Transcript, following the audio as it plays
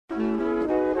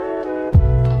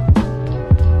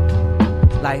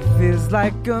Life is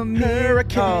like a Hurricane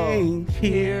miracle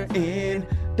here in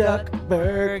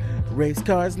Duckburg. Race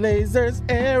cars, lasers,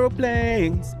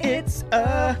 aeroplanes. It's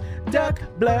a duck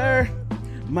blur.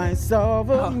 Might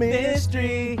solve a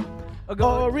mystery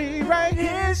or rewrite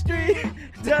history.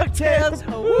 DuckTales.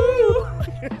 Woo!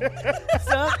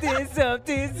 something,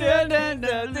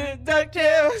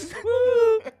 DuckTales.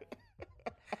 Woo!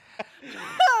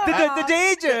 The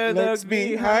danger looks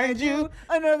behind you.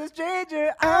 Another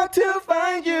stranger Out to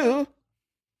find you.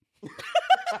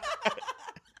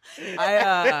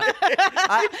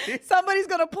 Somebody's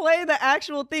gonna play the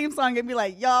actual theme song and be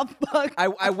like, "Y'all fuck."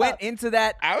 I went into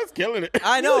that. I was killing it.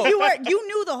 I know. You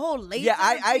knew the whole laser. Yeah,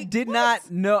 I did not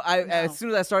know. As soon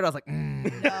as I started, I was like,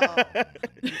 No.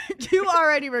 You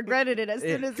already regretted it as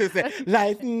soon as To say,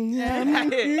 life.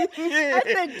 I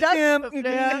said duck.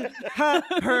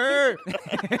 her.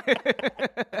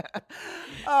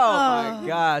 Oh my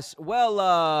gosh. Well,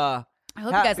 I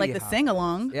hope you guys like the sing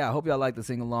along. Yeah, I hope y'all like the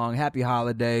sing along. Happy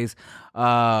holidays.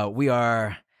 We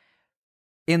are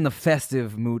in the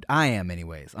festive mood. I am,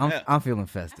 anyways. I'm feeling I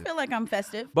festive. feel like I'm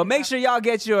festive. But make sure y'all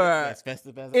get your. As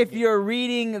festive as I If can. you're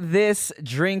reading this,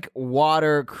 drink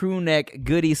water crew neck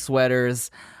goodie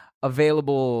sweaters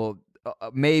available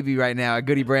maybe right now at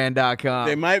goodybrand.com.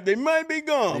 They might be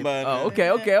gone by now. Oh,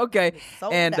 okay.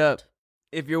 Sold And out.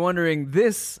 if you're wondering,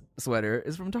 this sweater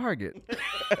is from Target.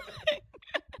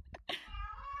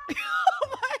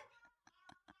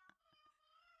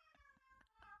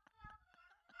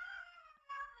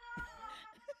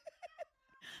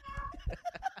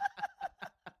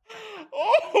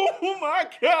 Oh my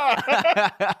God.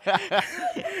 I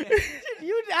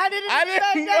didn't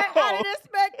expect didn't that. know. I didn't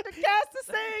expect the cast to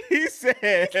sing. He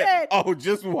said, said- "Oh,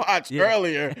 just watch Yeah.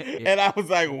 earlier," and I was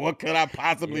like, "What could I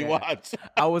possibly Yeah. watch?"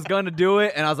 I was going to do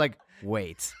it, and I was like,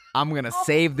 wait, I'm going to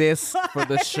save this for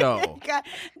the show.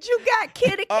 You got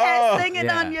kitty cat singing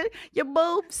Yeah. on your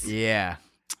boobs. Yeah.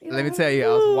 Let me tell you, I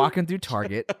was walking through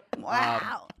Target.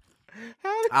 Wow.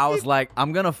 I was like,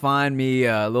 I'm gonna find me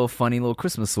a little funny little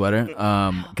Christmas sweater,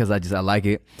 because I like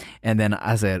it. And then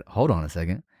I said, hold on a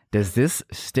second. Does this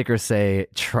sticker say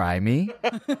 "Try me"?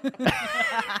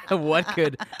 What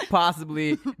could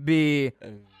possibly be?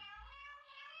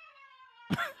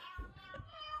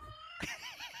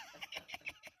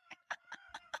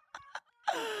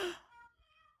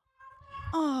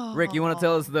 Oh. Rick, you want to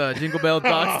tell us the Jingle Bell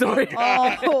dog story?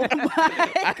 Oh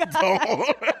my God.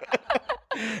 Don't.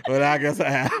 But I guess I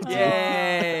have to.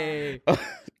 Yay! All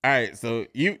right, so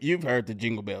you've heard the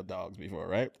Jingle Bell dogs before,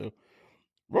 right? So,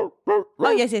 Oh,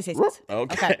 yes.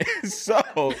 Okay. So,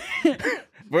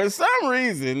 for some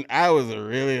reason, I was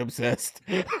really obsessed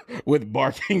with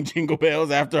barking jingle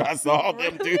bells after I saw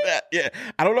them do that. Yeah.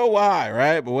 I don't know why,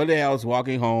 right? But one day I was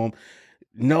walking home.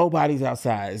 Nobody's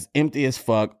outside. It's empty as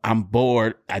fuck. I'm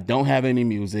bored. I don't have any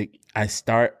music. I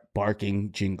start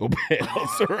barking jingle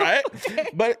bells, right?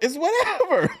 But it's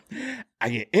whatever. I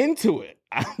get into it.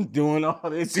 I'm doing all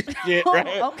this shit,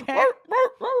 right? Okay.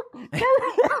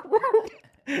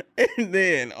 And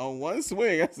then on one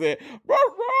swing, I said, "Row,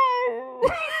 row."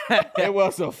 It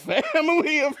was a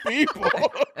family of people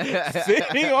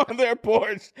sitting on their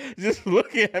porch, just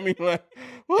looking at me like,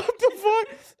 "What the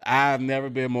fuck?" I've never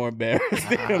been more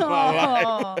embarrassed in my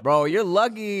life. Bro, you're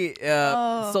lucky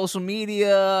social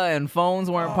media and phones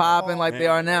weren't popping like they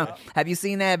are now. Have you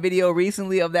seen that video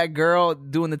recently of that girl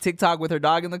doing the TikTok with her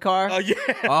dog in the car? Oh yeah.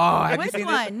 Oh, have Which you seen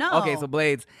one? this? No. Okay, so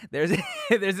Blades, there's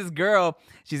this girl.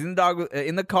 She's in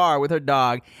the car with her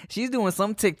dog. She's doing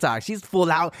some TikTok. She's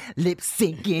full out lip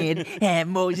syncing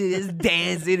and emojis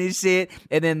dancing and shit.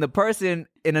 And then the person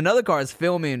in another car is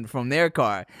filming from their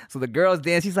car. So the girl's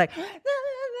dancing. She's like,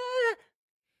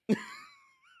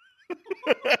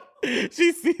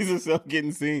 She sees herself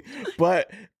getting seen, but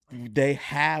they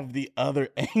have the other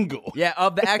angle. yeah,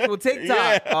 of the actual TikTok.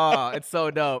 Yeah. Oh, it's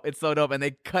so dope. It's so dope. And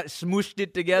they smooshed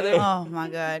it together. Oh my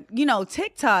God. You know,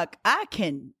 TikTok,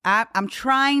 I'm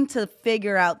trying to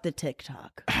figure out the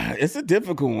TikTok. It's a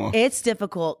difficult one. It's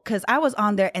difficult because I was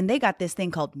on there and they got this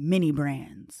thing called mini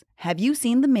brands. Have you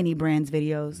seen the mini brands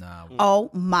videos? Nah. Oh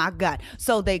my God.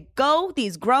 So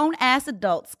these grown ass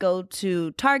adults go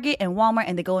to Target and Walmart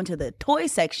and they go into the toy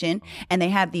section and they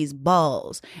have these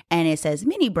balls and it says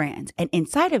mini brands. And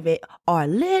inside of it are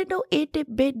little itty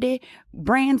bitty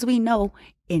brands we know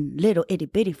in little itty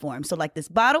bitty form. So like this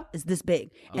bottle is this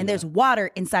big and there's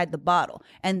water inside the bottle.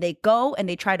 And they go and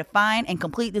they try to find and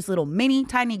complete this little mini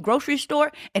tiny grocery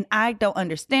store. And I don't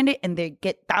understand it. And they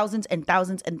get thousands and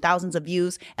thousands and thousands of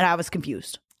views. And I was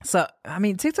confused. So, I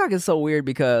mean, TikTok is so weird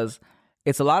because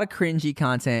it's a lot of cringy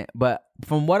content, but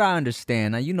from what I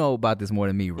understand, now you know about this more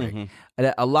than me, Rick.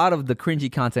 A lot of the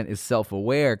cringy content is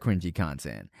self-aware cringy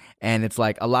content, and it's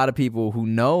like a lot of people who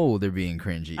know they're being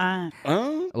cringy.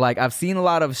 Like I've seen a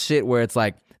lot of shit where it's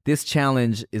like, this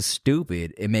challenge is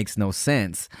stupid, it makes no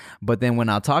sense, but then when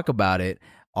I talk about it,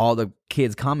 all the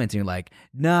kids commenting like,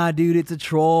 nah, dude, it's a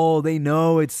troll. They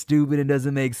know it's stupid and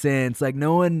doesn't make sense. Like,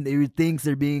 no one thinks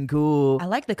they're being cool. I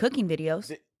like the cooking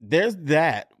videos. There's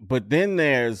that, but then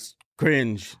there's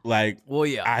cringe. Like, Well,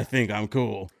 yeah. I think I'm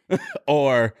cool,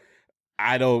 or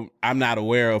I'm not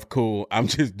aware of cool. I'm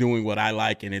just doing what I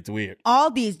like, and it's weird.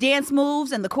 All these dance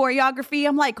moves and the choreography.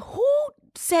 I'm like, who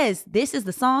says this is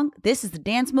the song? This is the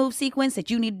dance move sequence that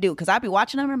you need to do? Because I be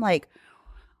watching them. And I'm like,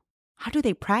 how do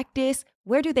they practice?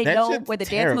 Where do they That know shit's where the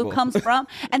terrible. dance move comes from?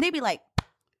 And they be like,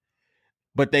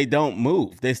 But they don't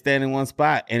move. They stand in one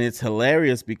spot. And it's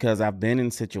hilarious because I've been in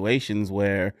situations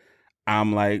where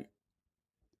I'm like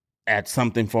at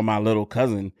something for my little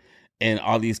cousin, and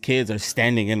all these kids are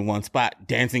standing in one spot,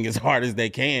 dancing as hard as they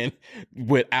can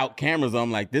without cameras.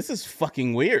 I'm like, this is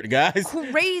fucking weird, guys.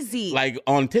 crazy. Like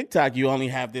on TikTok, you only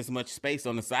have this much space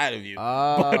on the side of you.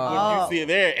 But when you see it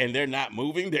there and they're not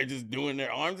moving, they're just doing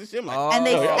their arms and shit. I'm like, and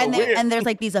they oh, y'all weird. and there's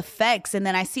like these effects, and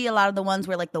then I see a lot of the ones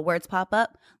where like the words pop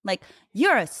up, like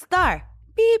 "You're a star,"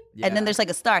 beep, and then there's like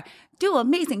a star, do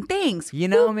amazing things. You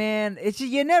know, man, it's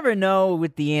just, you never know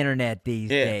with the internet these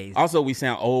days. Also, we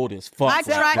sound old as fuck. I right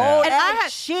tried, now. and I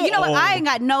had, shit. you know what? I ain't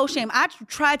got no shame. I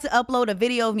tried to upload a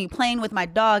video of me playing with my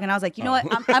dog, and I was like, you know what?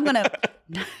 I'm gonna.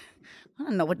 I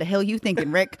don't know what the hell you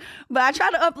thinking, Rick, but I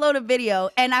tried to upload a video,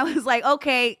 and I was like,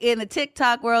 okay, in the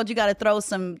TikTok world, you got to throw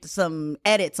some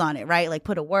edits on it, right? Like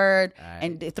put a word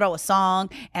and throw a song,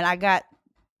 and I got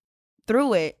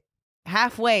through it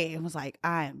halfway and was like,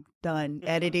 I am done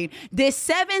editing this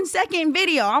 7-second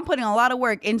video. I'm putting a lot of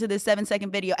work into this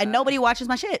 7-second video, and nobody watches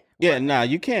my shit. Yeah, nah,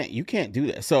 you can't do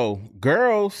that. So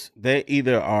girls, they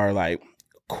either are like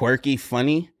quirky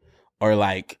funny or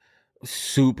like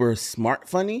super smart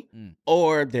funny,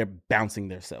 or they're bouncing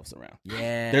themselves around.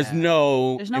 Yeah. There's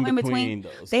no in between.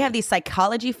 those. They have these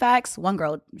psychology facts. One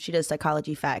girl, she does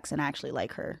psychology facts, and I actually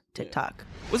like her TikTok.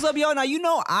 What's up, y'all? Now, you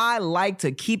know I like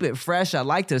to keep it fresh. I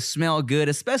like to smell good,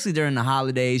 especially during the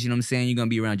holidays. You know what I'm saying? You're going to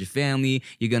be around your family.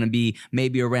 You're going to be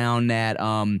maybe around that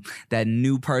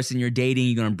new person you're dating.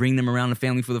 You're going to bring them around the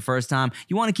family for the first time.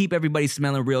 You want to keep everybody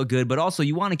smelling real good, but also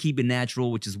you want to keep it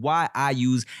natural, which is why I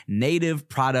use Native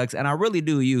products, and I really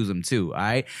do use them too, all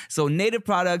right? So Native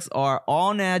products are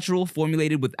all natural,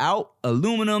 formulated without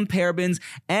aluminum, parabens,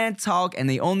 and talc, and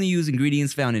they only use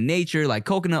ingredients found in nature like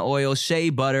coconut oil, shea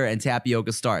butter, and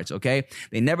tapioca starch, okay?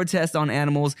 They never test on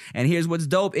animals, and here's what's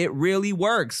dope. It really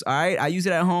works, all right? I use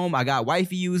it at home. I got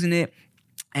wifey using it.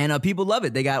 And people love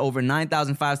it. They got over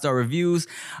 9,000 5-star reviews.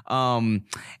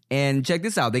 And check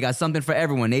this out. They got something for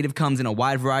everyone. Native comes in a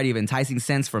wide variety of enticing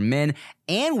scents for men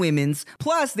and women's.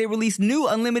 Plus, they release new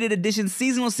unlimited edition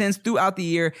seasonal scents throughout the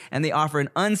year, and they offer an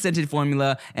unscented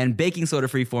formula and baking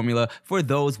soda-free formula for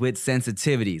those with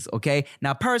sensitivities, okay?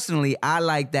 Now, personally, I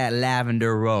like that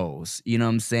lavender rose. You know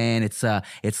what I'm saying?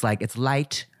 It's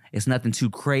light. It's nothing too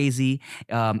crazy,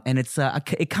 and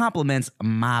it complements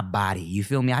my body. You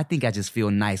feel me? I think I just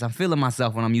feel nice. I'm feeling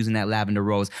myself when I'm using that lavender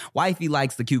rose. Wifey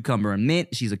likes the cucumber and mint.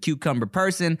 She's a cucumber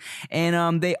person,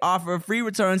 and they offer free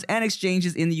returns and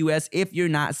exchanges in the U.S. if you're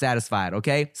not satisfied,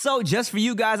 okay? So just for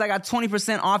you guys, I got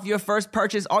 20% off your first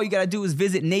purchase. All you got to do is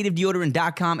visit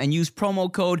nativedeodorant.com and use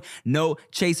promo code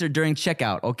NOCHASER during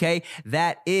checkout, okay?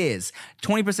 That is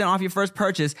 20% off your first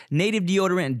purchase,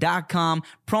 nativedeodorant.com,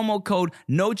 promo code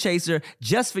NOCHASER,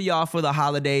 just for y'all for the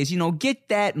holidays. You know, get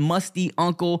that musty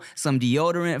uncle some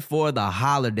deodorant for the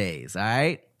holidays, all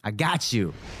right? I got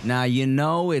you. Now, you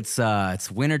know, it's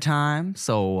wintertime,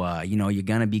 so, you know, you're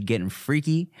gonna be getting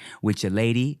freaky with your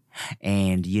lady,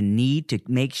 and you need to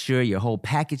make sure your whole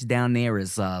package down there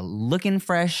is looking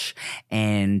fresh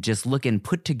and just looking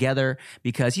put together,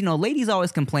 because, you know, ladies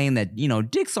always complain that, you know,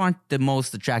 dicks aren't the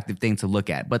most attractive thing to look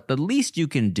at, but the least you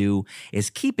can do is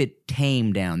keep it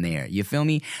tame down there. You feel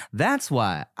me? That's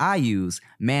why I use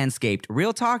Manscaped.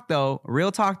 Real talk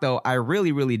though, I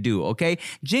really, really do, okay?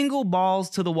 Jingle balls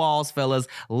to the walls, fellas.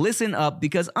 Listen up,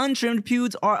 because untrimmed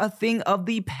pubes are a thing of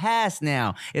the past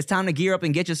now. It's time to gear up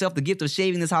and get yourself the gift of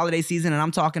shaving this holiday holiday season, and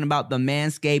I'm talking about the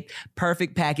Manscaped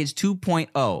Perfect Package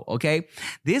 2.0, okay?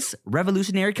 This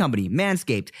revolutionary company,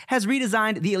 Manscaped, has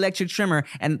redesigned the electric trimmer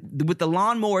and with the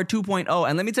Lawnmower 2.0.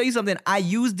 And let me tell you something, I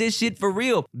use this shit for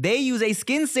real. They use a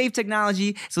skin-safe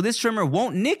technology, so this trimmer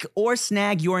won't nick or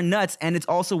snag your nuts, and it's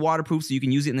also waterproof, so you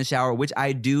can use it in the shower, which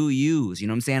I do use. You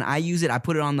know what I'm saying? I use it, I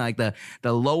put it on like the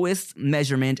lowest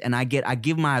measurement, and I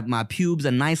give my pubes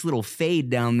a nice little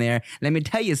fade down there. Let me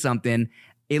tell you something,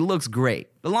 it looks great.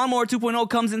 The Lawnmower 2.0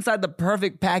 comes inside the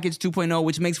Perfect Package 2.0,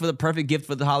 which makes for the perfect gift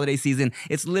for the holiday season.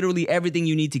 It's literally everything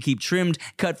you need to keep trimmed,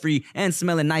 cut-free, and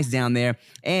smelling nice down there.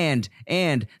 And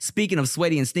speaking of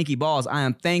sweaty and stinky balls, I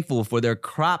am thankful for their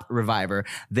Crop Reviver.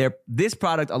 This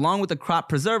product, along with the Crop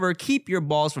Preserver, keep your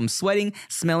balls from sweating,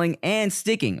 smelling, and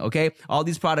sticking, okay? All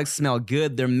these products smell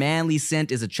good. Their manly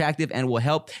scent is attractive and will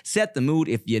help set the mood,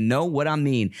 if you know what I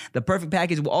mean. The Perfect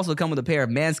Package will also come with a pair of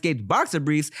Manscaped boxer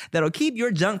briefs that'll keep your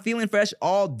junk feeling fresh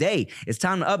all day. It's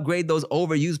time to upgrade those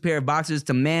overused pair of boxers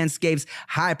to Manscaped's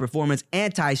high-performance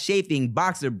anti-chafing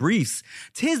boxer briefs.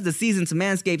 'Tis the season to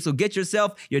Manscaped, so get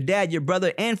yourself, your dad, your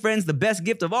brother, and friends the best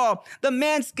gift of all, the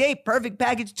Manscaped Perfect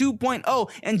Package 2.0.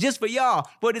 And just for y'all,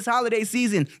 for this holiday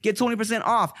season, get 20%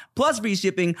 off plus free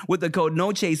shipping with the code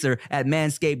NOCHASER at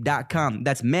manscaped.com.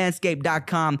 That's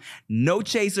manscaped.com.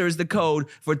 NOCHASER is the code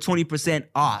for 20%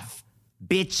 off.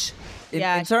 Bitch.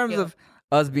 In terms of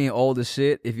us being old as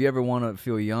shit, if you ever want to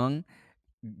feel young,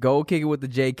 go kick it with the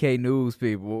JK News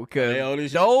people,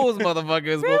 because those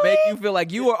motherfuckers will make you feel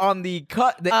like you are on the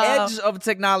edge of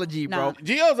technology, bro.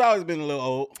 Gio's always been a little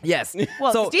old. Yes.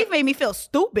 Well, So Steve made me feel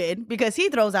stupid because he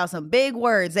throws out some big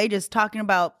words. They just talking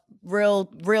about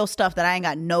real stuff that I ain't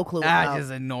got no clue about. I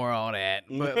just ignore all that.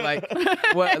 But like,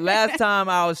 last time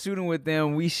I was shooting with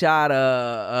them, we shot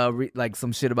like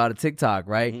some shit about a TikTok,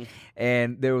 right? Mm-hmm.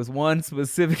 And there was one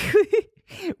specifically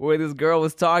where this girl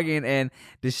was talking and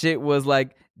the shit was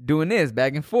like doing this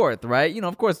back and forth, right? You know,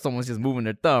 of course, someone's just moving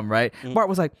their thumb, right? Mm-hmm. Bart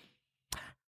was like,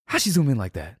 how'd she zoom in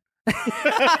like that?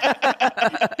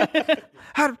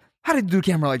 How did you do the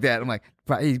camera like that? I'm like,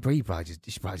 she's probably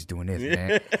just doing this,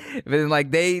 man. But then, like,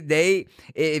 they,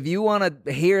 if you want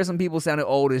to hear some people sounding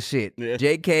old as shit,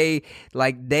 JK,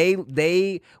 like, they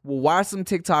will watch some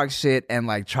TikTok shit and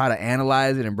like try to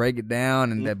analyze it and break it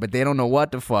down, and but they don't know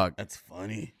what the fuck. That's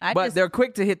funny. But they're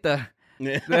quick to hit the.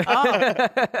 I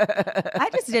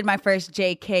just did my first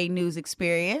JK News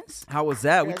experience. How was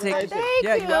that? Thank you. You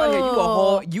out here. You a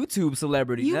whole YouTube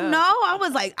celebrity. You know, I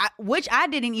was like, which I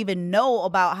didn't even know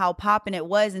about how popping it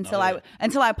was until I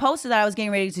posted that I was getting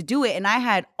ready to do it, and I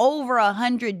had over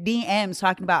 100 DMs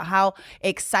talking about how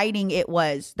exciting it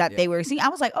was that they were seeing. I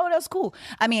was like, oh, that's cool.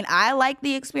 I mean, I like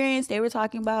the experience. They were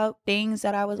talking about things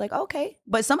that I was like, okay,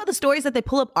 but some of the stories that they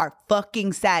pull up are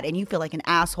fucking sad, and you feel like an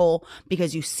asshole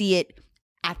because you see it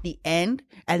at the end,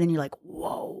 and then you're like,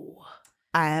 whoa,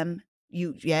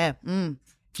 JK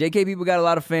people got a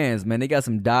lot of fans, man. They got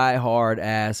some die-hard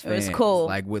ass fans. It was cool.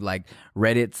 Like with like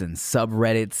Reddits and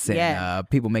subreddits and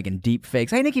people making deep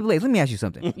fakes. Hey, Nikki Blaze, let me ask you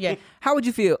something. Yeah. How would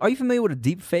you feel? Are you familiar with a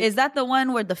deep fake? Is that the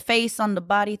one where the face on the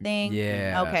body thing?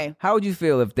 Yeah. Okay. How would you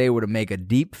feel if they were to make a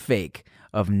deep fake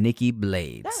of Nikki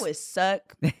Blades? That would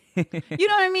suck. You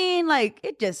know what I mean? Like,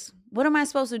 it just, what am I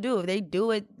supposed to do? If they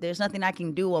do it, there's nothing I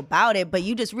can do about it, but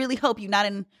you just really hope you're not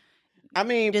in. I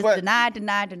mean, just but deny.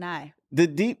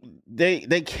 The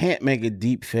they can't make a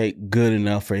deep fake good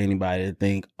enough for anybody to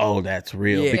think, oh, that's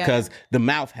real, because the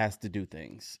mouth has to do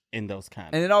things in those kind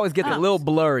of. And it always gets a little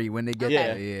blurry when they get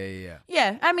there. Yeah.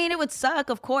 Yeah, I mean, it would suck,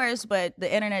 of course, but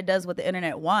the internet does what the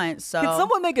internet wants. So Can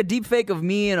someone make a deep fake of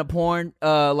me in a porn?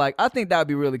 Like, I think that would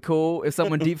be really cool if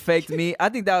someone deep faked me. I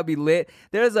think that would be lit.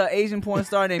 There's an Asian porn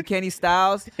star named Kenny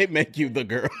Styles. They make you the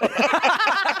girl.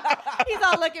 He's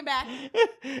all looking back.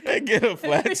 They get a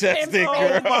flat chested girl.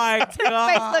 Oh my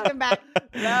god, Face looking back.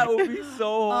 that would be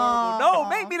so horrible. No,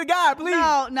 make me the guy, please.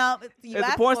 No. There's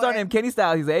a porn star named Kenny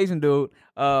Styles. He's an Asian dude.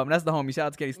 That's the homie. Shout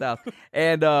out to Kenny Styles.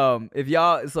 And if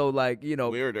y'all, so like, you know,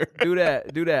 weirder. do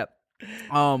that.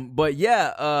 But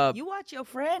yeah. You watch your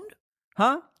friend?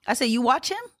 Huh? I said you watch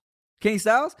him? Kenny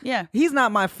Styles? Yeah. He's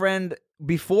not my friend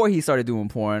before he started doing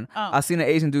porn. I seen an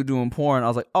Asian dude doing porn. I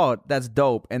was like, oh, that's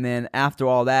dope. And then after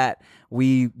all that,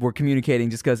 we were communicating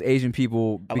just because Asian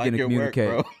people begin to communicate.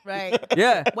 Work, bro. Right.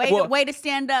 Yeah. Way to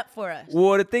stand up for us.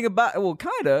 Well, the thing about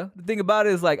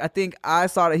it is, like, I think I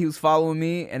saw that he was following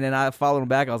me, and then I followed him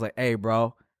back. I was like, hey,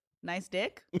 bro. Nice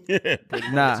dick.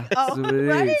 Nah.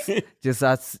 Right? Just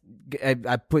I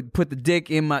put the dick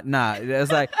in my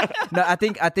It's like no. I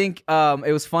think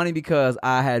it was funny because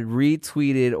I had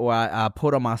retweeted or I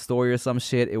put on my story or some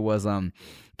shit. It was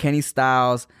Kenny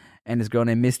Styles and this girl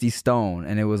named Misty Stone,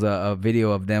 and it was a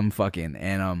video of them fucking.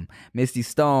 And Misty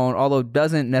Stone, although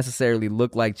doesn't necessarily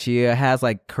look like Chia, has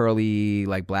like curly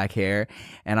like black hair.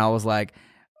 And I was like,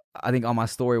 I think on my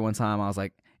story one time I was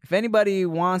like, if anybody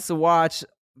wants to watch,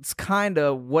 it's kind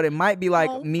of what it might be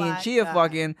like me and Chia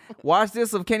fucking, watch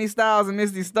this of Kenny Styles and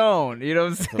Misty Stone, you know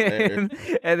what I'm saying?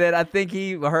 And then I think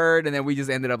he heard, and then we just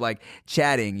ended up like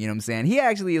chatting, you know what I'm saying? He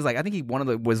actually is like, I think he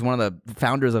was one of the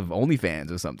founders of OnlyFans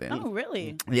or something. Oh,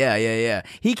 really? Yeah.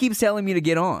 He keeps telling me to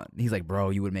get on. He's like, bro,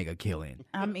 you would make a killing.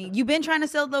 I mean, you've been trying to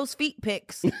sell those feet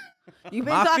pics. You've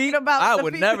been My talking feet? about I the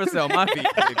would feet. never sell my feet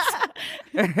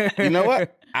pics. You know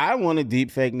what? I want a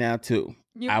deep fake now too.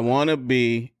 I want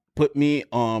to put me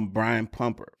on Brian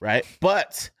Pumper, right?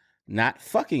 But not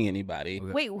fucking anybody.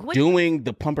 Wait, what? Doing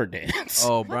the pumper dance.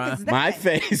 Oh, What Brian. is that? My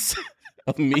face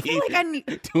of me I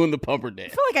feel doing the pumper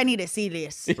dance. like I need to see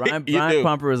this. Brian You do.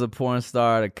 Pumper is a porn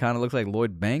star that kind of looks like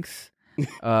Lloyd Banks.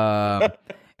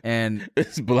 And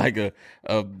It's like a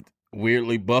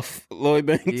weirdly buff Lloyd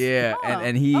Banks. yeah, Oh,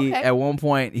 and he okay. at one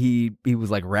point he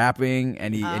was like rapping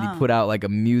and he put out like a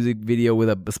music video with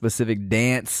a specific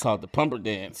dance. It's called the pumper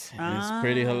dance. It's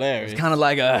pretty hilarious. Kind of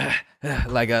like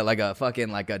a fucking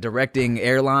like a directing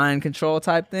airline control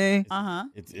type thing.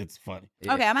 It's funny.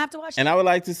 Okay, I'm gonna have to watch And I would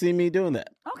like to see me doing that.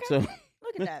 Okay. So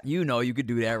Look at that. You know you could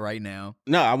do that right now.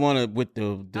 no, I want to with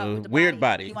the with the weird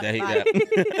body. body You that want he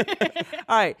the got. body?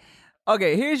 All right.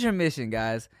 Okay, here's your mission,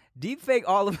 guys. Deep fake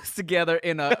all of us together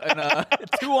in a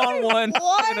 2-on-1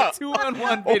 What? in a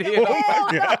 2-on-1 video.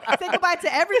 Hell no. Say goodbye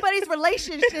to everybody's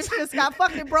relationship just got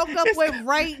fucking broke up with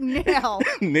right now.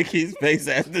 Nikki's face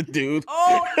as the dude.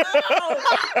 Oh no!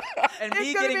 And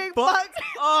me It's gonna getting be fucked. fucked.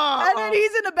 Oh. And then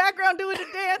he's in the background doing the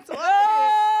dance. Oh.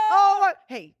 Oh my.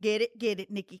 Hey, get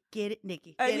it, Nikki. Get it,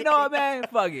 Nikki. Hey, Get you it, know what, Nikki. man?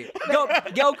 Fuck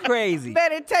it. Go crazy.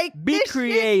 Better take Be this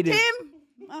creative. shit, Tim.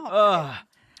 Oh,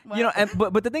 You know,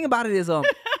 but the thing about it is,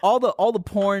 all the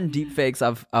porn deep fakes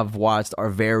I've watched are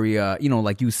very,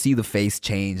 like you see the face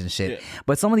change and shit. Yeah.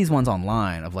 But some of these ones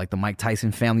online of like the Mike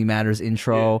Tyson Family Matters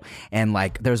intro, and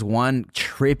like there's one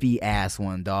trippy ass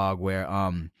one, dog, where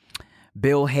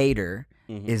Bill Hader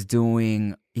is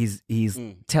doing he's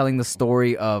telling the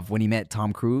story of when he met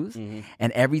Tom Cruise,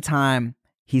 and every time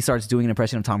he starts doing an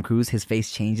impression of Tom Cruise, his face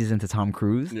changes into Tom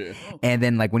Cruise. Yeah. And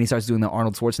then like when he starts doing the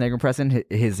Arnold Schwarzenegger impression,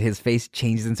 his face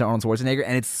changes into Arnold Schwarzenegger,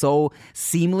 and it's so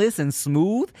seamless and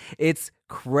smooth. It's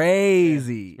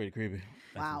crazy. Pretty creepy.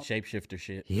 That's Wow. some shapeshifter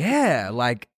shit. Yeah,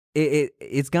 like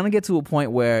it's gonna get to a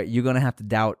point where you're gonna have to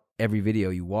doubt every video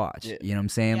you watch. Yeah. You know what I'm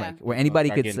saying? Yeah. Like where anybody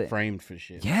Start could getting say, framed for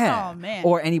shit. yeah, Oh, man.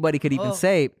 or anybody could even Oh.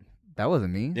 say that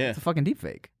wasn't me. Yeah. It's a fucking deep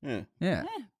fake. Yeah. Yeah,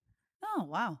 Oh,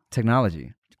 wow.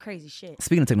 technology. Crazy shit.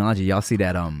 Speaking of technology, y'all see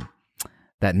that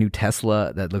that new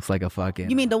Tesla that looks like a fucking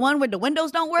You mean the one where the windows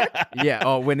don't work? yeah?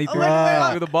 Oh, when he threw, Bruh.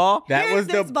 threw the ball. That Here's was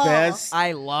the this ball. best.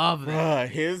 I love that.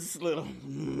 Bruh, his little.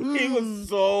 He was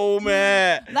so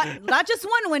mad. Not just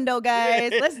one window,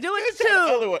 guys. Let's do it The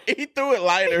other two. one. He threw it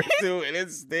lighter too, and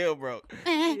it still broke.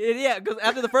 Yeah, because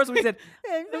after the first one, he said,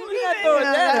 "We're not throwing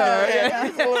that hard." Yeah,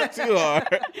 it's a little too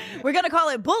hard. We're gonna call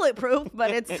it bulletproof,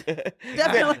 but it's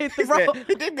definitely He said, throw.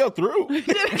 it didn't go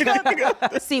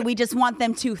through. See, we just want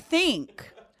them to think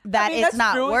that it's That's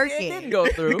not true. working. It didn't go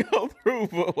through. Go through,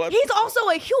 but what? He's also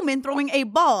a human throwing a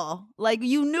ball. Like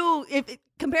you knew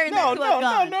comparing no, that to a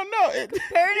gun. no.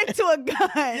 Comparing it to a gun.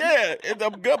 Yeah,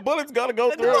 the bullet's gonna go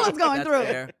The through. bullet's going That's through.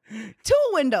 fair. 2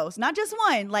 windows, not just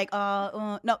one. Like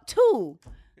no, 2.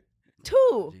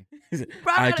 2. He said,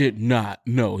 Probably I gonna- did not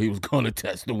know he was going to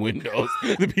test the windows.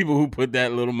 The people who put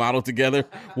that little model together,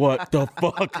 what the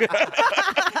fuck?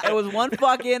 It was one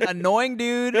fucking annoying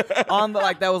dude on the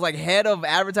that was like head of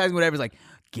advertising, whatever. He's like,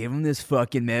 give him this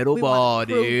fucking metal We ball, want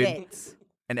to prove dude. it.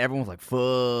 And everyone was like,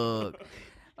 fuck.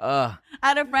 I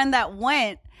had a friend that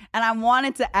went, and I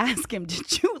wanted to ask him,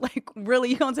 did you really,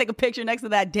 you gonna take a picture next to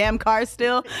that damn car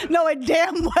still? Knowing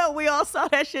damn well we all saw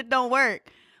that shit don't work.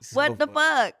 What the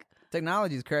fuck?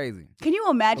 Technology is crazy. Can you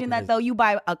imagine that though? You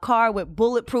buy a car with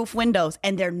bulletproof windows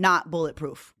and they're not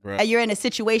bulletproof. Bruh. And you're in a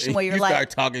situation where you're you like, start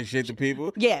talking shit to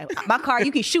people. yeah, my car,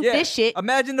 you can shoot Yeah. this shit.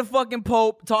 Imagine the fucking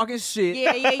Pope talking shit.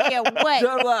 Yeah. What?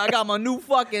 Just like, I got my new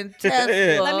fucking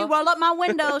Tesla. Let me roll up my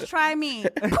windows. Try me.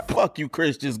 Fuck you,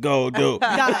 Christians, go do.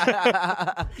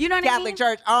 God. You know what I mean? Catholic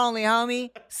Church only, homie.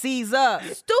 Seize up.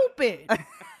 Stupid.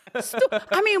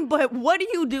 I mean, but what do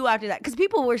you do after that? Because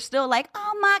people were still like,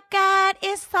 "Oh my God,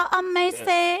 it's so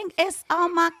amazing! It's oh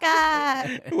my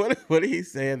God!" What did he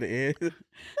say at the end?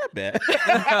 Not bad.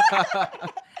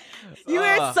 You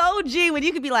are so G when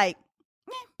you could be like,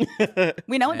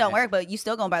 "We know it don't work, but you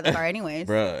still gonna buy the car anyways."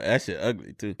 Bruh, that shit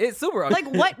ugly too. It's super ugly.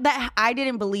 Like what? That I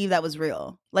didn't believe that was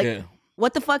real. Like Yeah.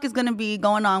 What the fuck is gonna be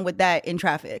going on with that in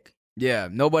traffic? Yeah,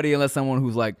 nobody unless someone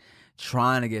who's like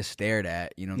trying to get stared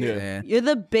at. You know what I'm saying? You're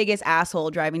the biggest asshole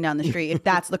driving down the street if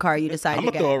that's the car you decide I'm to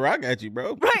gonna get. throw a rock at you,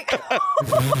 bro. Right.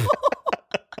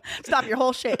 Stop your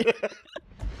whole shit.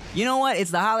 You know what?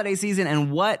 It's the holiday season,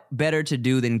 and what better to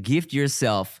do than gift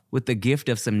yourself with the gift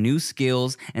of some new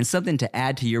skills and something to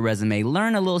add to your resume.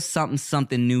 Learn a little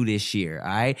something new this year, all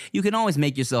right? You can always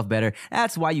make yourself better.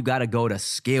 That's why you gotta go to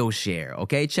Skillshare,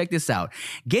 okay? Check this out.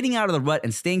 Getting out of the rut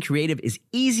and staying creative is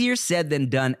easier said than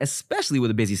done, especially with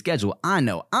a busy schedule. I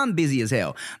know, I'm busy as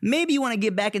hell. Maybe you wanna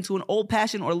get back into an old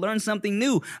passion or learn something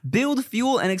new. Build,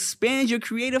 fuel, and expand your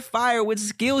creative fire with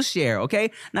Skillshare,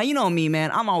 okay? Now, you know me,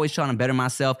 man. I'm always trying to better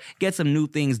myself, get some new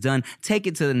things done, take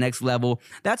it to the next level.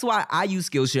 That's why I use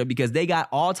Skillshare, because they got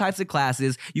all types of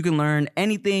classes. You can learn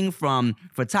anything from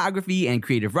photography and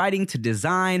creative writing to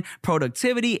design,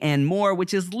 productivity, and more,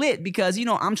 which is lit because, you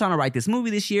know, I'm trying to write this movie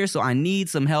this year, so I need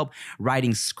some help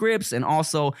writing scripts. And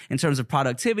also, in terms of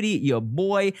productivity, your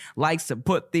boy likes to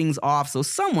put things off. So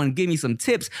someone give me some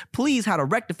tips, please, how to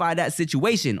rectify that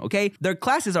situation, okay? Their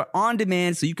classes are on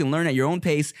demand, so you can learn at your own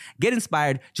pace, get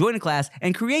inspired, join a class,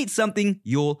 and create something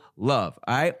you'll love,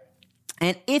 all right?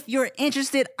 And if you're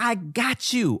interested, I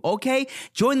got you, okay?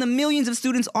 Join the millions of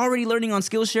students already learning on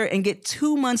Skillshare and get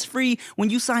 2 months free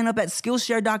when you sign up at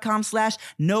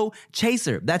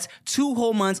Skillshare.com/nochaser. That's 2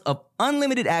 whole months of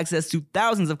unlimited access to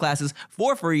thousands of classes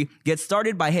for free. Get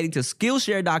started by heading to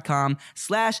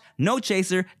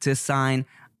Skillshare.com/nochaser to sign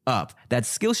up.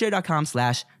 That's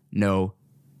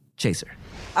Skillshare.com/nochaser.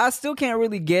 I still can't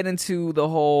really get into the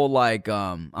whole, like,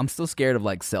 I'm still scared of,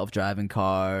 like, self-driving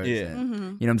cars. Yeah. And, you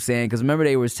know what I'm saying? Because remember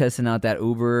they was testing out that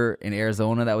Uber in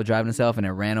Arizona that was driving itself and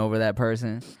it ran over that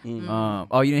person?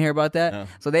 Oh, you didn't hear about that? No.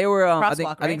 So they were, I Crosswalk,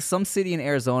 think right? some city in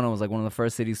Arizona was, like, one of the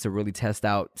first cities to really test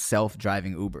out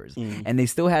self-driving Ubers. And they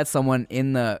still had someone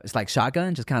in the, it's like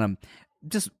shotgun, just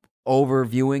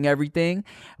overviewing everything.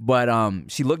 But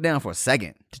she looked down for a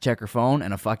second to check her phone,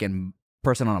 and a fucking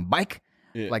person on a bike,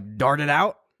 like, darted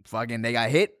out. Fucking, they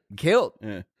got hit, killed.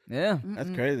 Yeah.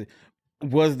 That's crazy.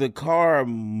 Was the car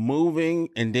moving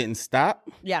and didn't stop?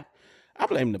 Yeah. I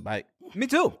blame the bike. Me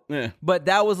too. Yeah. But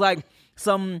that was like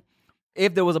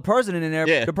if there was a person in there,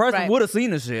 Yeah. the person Right. would have seen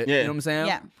the shit. Yeah. You know what I'm saying?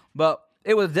 Yeah. But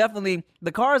it was definitely,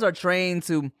 the cars are trained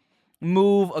to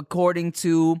move according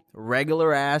to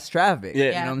regular ass traffic. Yeah.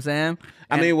 You know what I'm saying?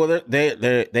 I mean, well,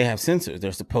 they have sensors.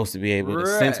 They're supposed to be able to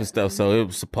sense with stuff, so it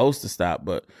was supposed to stop.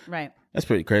 But Right. that's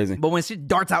pretty crazy. But when shit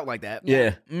darts out like that,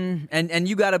 Yeah. and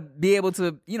you gotta be able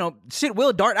to, you know, shit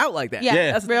will dart out like that. Yeah.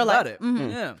 Yeah. That's the Real thing about life. it.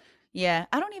 Mhm. Yeah. Yeah.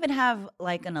 I don't even have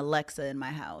like an Alexa in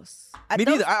my house. Me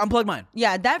neither. I unplugged mine.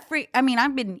 Yeah, that free. I mean,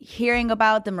 I've been hearing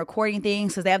about them recording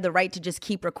things because they have the right to just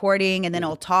keep recording, and then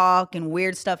it'll talk and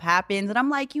weird stuff happens. And I'm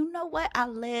like, you know what? I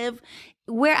live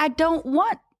where I don't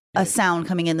want a sound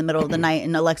coming in the middle of the night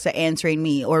and Alexa answering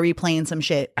me or replaying some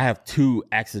shit. I have 2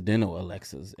 accidental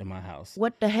Alexas in my house.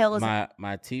 What the hell is my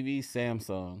TV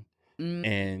Samsung,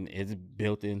 and it's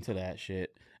built into that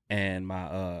shit. And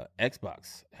my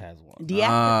Xbox has one.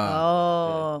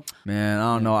 Oh, Man,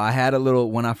 I don't know. I had a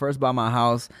little, when I first bought my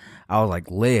house, I was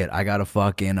like, lit. I got a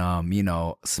fucking,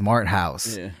 smart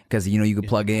house. Yeah. Because, you could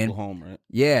plug in. Google Home, right?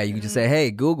 Yeah, you could just say,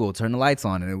 hey, Google, turn the lights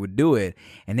on, and it would do it.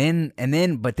 But then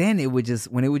it would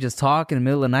just, when it would just talk in the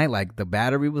middle of the night, like the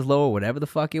battery was low or whatever the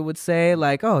fuck it would say,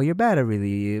 like, oh, your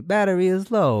battery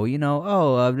is low,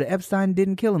 Epstein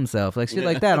didn't kill himself, like shit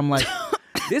like that. I'm like,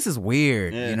 this is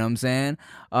weird, you know what I'm saying?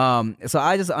 So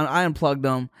I unplugged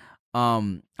them.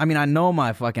 I mean, I know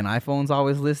my fucking iPhone's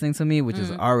always listening to me, which is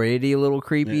already a little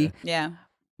creepy, yeah.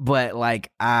 but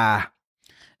like, If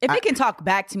it can talk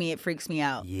back to me, it freaks me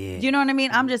out. Yeah. Do you know what I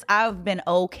mean? I've been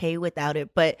okay without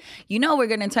it, but we're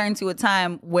going to turn to a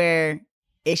time where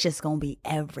it's just going to be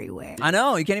everywhere. I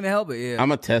know, you can't even help it, yeah. I'm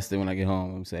going to test it when I get home.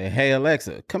 I'm going to say, hey,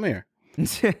 Alexa, come here.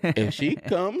 If she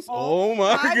comes, oh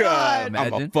my God. I'm a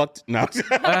Imagine. fucked. No.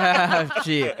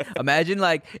 Shit. Imagine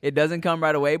like it doesn't come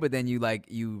right away, but then you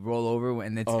roll over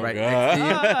and it's Oh, right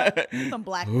God. next to you. Some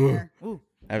black mirror. Ooh.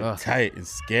 That's tight and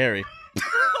scary.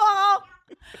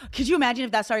 Could you imagine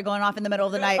if that started going off in the middle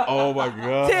of the night? Oh my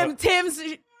God. Tim's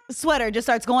sweater just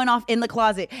starts going off in the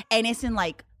closet, and it's in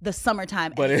like the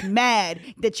summertime. But and it's mad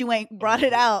that you ain't brought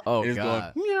it out. Oh It's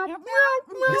God.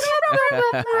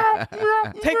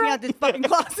 Take me out this fucking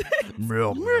closet.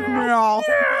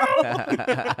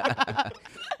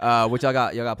 What y'all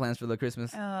got? Y'all got plans for the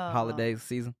Christmas holiday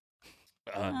season?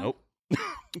 Nope.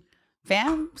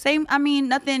 Fam, same. I mean,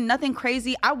 nothing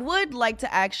crazy. I would like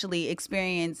to actually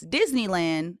experience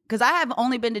Disneyland because I have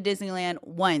only been to Disneyland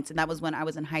once, and that was when I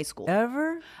was in high school.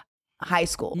 Ever? High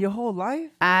school. Your whole life?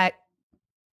 I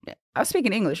I was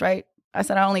speaking English, right? I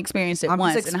said I only experienced it I'm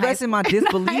once. just in high expressing my high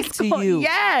disbelief to school. you.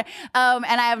 Yeah.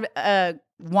 And I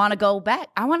want to go back.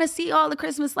 I want to see all the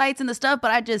Christmas lights and the stuff, but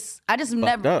I just never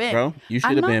Fucked up, been. bro. You I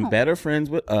should have been know. better friends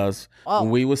with us Oh.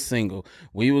 when we was single.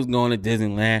 We was going to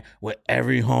Disneyland with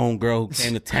every homegirl who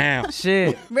came to town.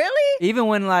 Shit. Really? Even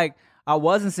when like I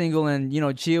wasn't single and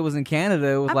Chia was in Canada,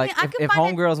 it was I like mean, I if can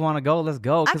find homegirls want to go, let's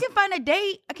go. I 'Cause- can find a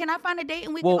date. Can I find a date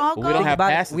and we well, can all we go? don't think have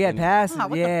about it. passes We had anymore. passes. Oh,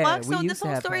 what yeah, the fuck? we So used this to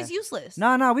whole have story is passes. useless.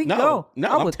 No, we can No, go. no,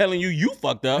 I I'm would- telling you, you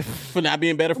fucked up for not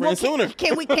being better friends sooner.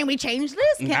 Can we change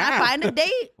this? Can I Nah. find a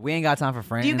date? we ain't got time for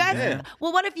friends. Do you guys? Yeah.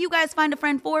 Well, what if you guys find a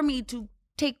friend for me to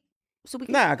take so we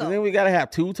can Nah, go? because then we gotta have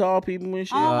 2 tall people and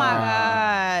shit. Oh my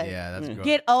God. Yeah, that's gross.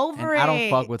 Get over And it. I don't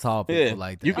fuck with tall people Yeah,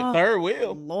 like that. you can third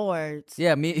wheel. Lord.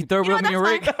 Yeah, me third You wheel know, me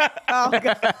and that's Rick. fine. Oh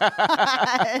God.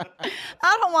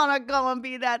 I don't want to go and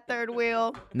be that third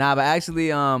wheel. Nah, but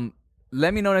actually,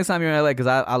 let me know next time you're in LA because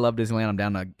I love Disneyland. I'm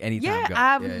down to anytime. Yeah,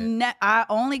 go. I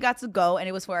only got to go, and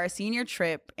it was for our senior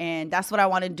trip, and that's what I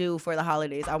want to do for the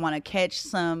holidays. I want to catch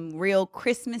some real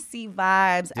Christmassy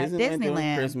vibes at Disneyland during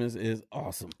Disneyland. Christmas is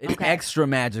awesome. It's Okay. extra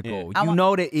magical. I You want-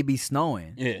 know that it be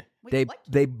snowing. Yeah. Wait, what?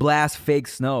 They blast fake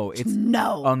snow. It's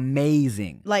No,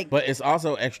 amazing. like But it's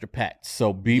also extra packed.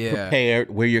 So be Yeah. prepared.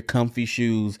 Wear your comfy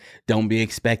shoes. Don't be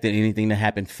expecting anything to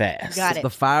happen fast. Got it. The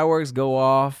fireworks go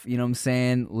off, you know what I'm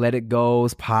saying? Let it go,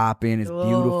 it's popping, it's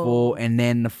beautiful. Whoa. And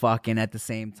then the fucking at the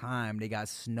same time, they got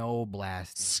snow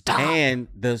blasting. stop. And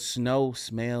the snow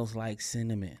smells like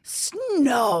cinnamon.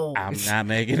 Snow. I'm not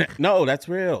making it. No, that's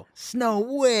real. Snow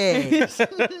way.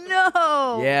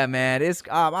 No. Yeah, man. It's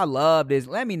I love this.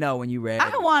 Let me know when you ready.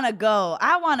 I want to go.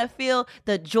 I want to feel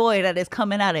the joy that is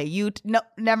coming out of you. No,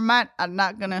 never mind. I'm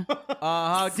not gonna.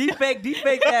 Deep fake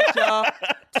that, y'all.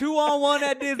 2-on-1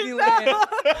 at Disneyland.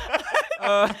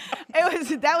 It was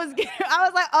that was. I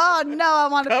was like, oh no, I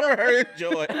want to. Cover her in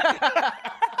joy.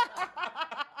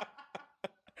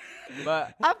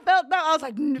 But I felt that. I was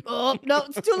like, oh, no,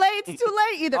 it's too late. It's too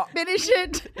late. Either finish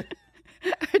it.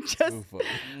 Just.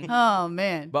 Oh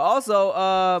man. But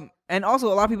also, and also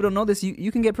a lot of people don't know this.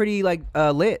 You can get pretty like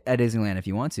lit at Disneyland if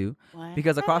you want to, What?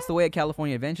 because across the way at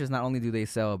California Adventures, not only do they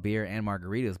sell beer and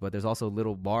margaritas, but there's also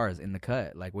little bars in the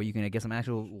cut, like where you can get some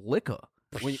actual liquor.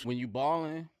 When you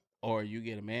balling or you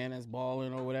get a man that's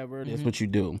balling or whatever, that's Mhm. what you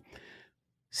do.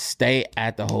 Stay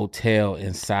at the hotel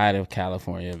inside of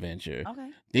California Adventure. Okay.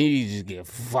 Then you just get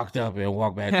fucked up and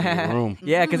walk back to your room.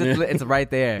 Yeah, because it's right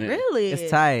there. Really?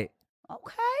 It's tight.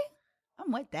 Okay.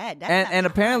 I'm with that. That's And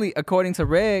apparently, according to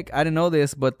Rick, I didn't know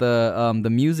this, but the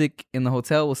music in the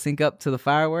hotel will sync up to the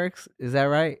fireworks. Is that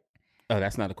right? Oh,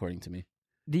 that's not according to me.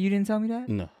 You didn't tell me that?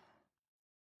 No.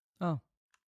 Oh.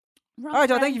 All right,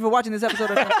 y'all. Thank you for watching this episode.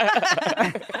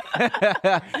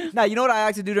 Now, you know what I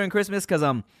like to do during Christmas? Because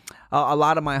a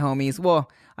lot of my homies. Well,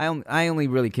 I only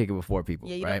really kick it with 4 people,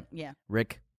 Yeah. You right? don't, yeah.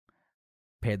 Rick,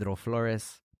 Pedro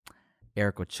Flores,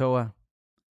 Eric Ochoa,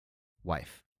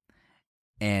 wife,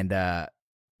 and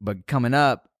but coming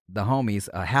up, the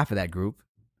homies, half of that group,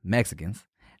 Mexicans,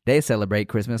 they celebrate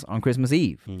Christmas on Christmas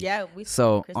Eve. Yeah. We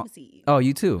So, Christmas Eve. Oh,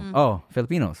 you too. Mhm. Oh,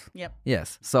 Filipinos. Yep.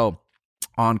 Yes. So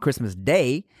on Christmas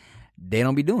Day, they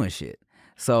don't be doing shit.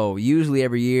 So usually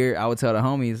every year I would tell the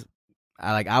homies,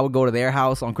 I would go to their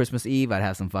house on Christmas Eve. I'd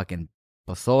have some fucking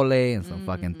pozole and some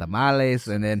fucking Mhm. tamales.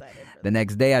 And then Excited for the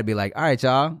next day I'd be like, all right,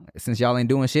 y'all, since y'all ain't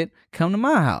doing shit, come to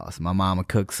my house. My mom would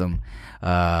cook some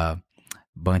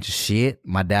bunch of shit.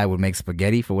 My dad would make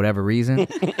spaghetti for whatever reason. and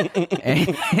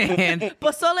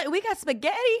Pozole, we got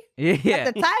spaghetti yeah.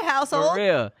 at the Thai For household.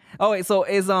 real. Oh wait, so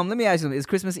is let me ask you, is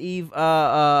Christmas Eve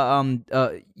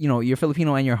you're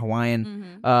Filipino and you're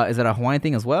Hawaiian, is that a Hawaiian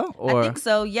thing as well? Or I think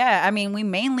so. Yeah. I mean, we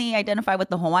mainly identify with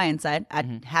the Hawaiian side.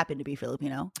 I happen to be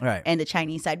Filipino, Right. and the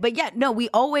Chinese side. But yeah, no, we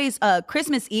always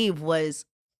Christmas Eve was.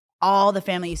 All the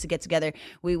family used to get together.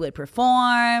 We would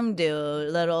perform, do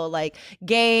little like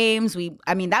games.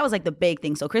 I mean, that was like the big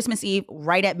thing. So Christmas Eve,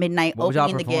 right at midnight, What would y'all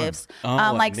opening the perform? gifts. Oh,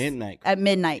 at like midnight. At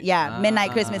midnight, yeah,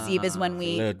 midnight Christmas Eve is when A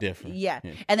we. little different. Yeah.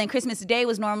 And then Christmas Day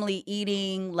was normally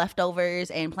eating leftovers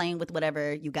and playing with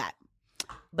whatever you got.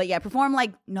 But yeah, perform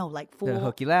like full the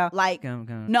hooky loud. like Come,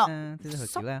 no. to the hooky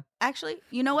So- loud. actually,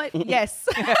 you know what? Yes.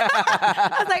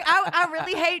 I was like, I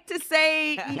really hate to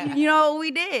say,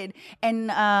 we did.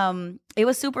 And it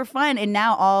was super fun. And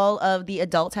now all of the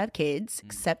adults have kids,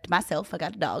 except myself. I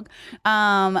got a dog.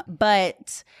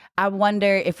 But I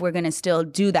wonder if we're going to still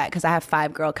do that because I have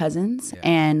 5 girl cousins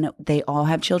and they all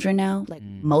have children now, like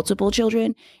multiple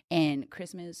children. And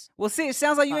Christmas. Well, see, it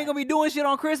sounds like you ain't gonna be doing shit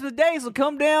on Christmas Day, so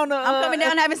come down to I'm coming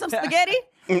down having some spaghetti.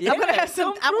 I'm gonna have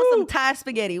some. I want some Thai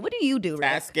spaghetti. What do you do, Rick?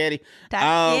 Thai spaghetti.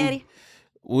 Thai spaghetti.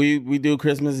 We do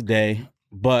Christmas Day.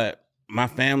 But my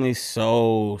family's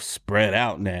so spread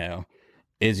out now.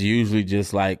 It's usually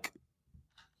just like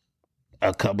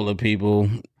a couple of people.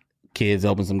 Kids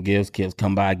open some gifts. Kids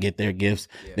come by, get their gifts,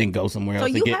 then go somewhere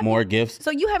else to get more gifts.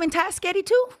 So you having Tasketti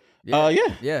too? Yeah.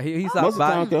 Yeah, he Most stopped of the by.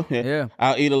 time, go. Yeah.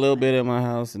 I'll eat a little bit at my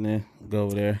house and then go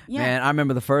over there. Yeah. Man, I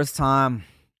remember the first time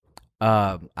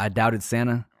I doubted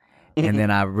Santa. And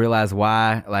then I realized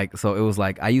why. Like, so it was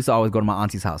like I used to always go to my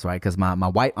auntie's house, right? Because my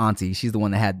white auntie, she's the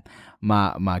one that had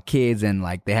my kids, and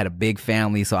like they had a big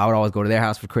family. So I would always go to their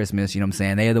house for Christmas. You know what I'm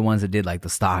saying? They're the ones that did like the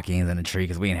stockings and the tree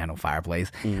because we didn't have no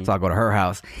fireplace. So I go to her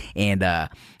house, and I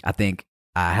think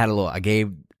I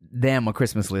gave them a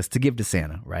Christmas list to give to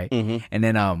Santa, right? And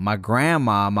then my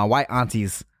grandma, my white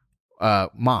auntie's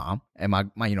mom, and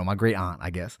my great aunt, I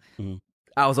guess.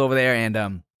 I was over there,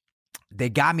 and they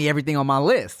got me everything on my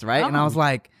list, right? And I was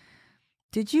like,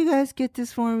 did you guys get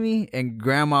this for me? And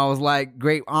grandma was like,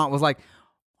 great aunt was like,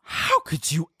 how could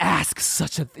you ask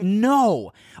such a thing?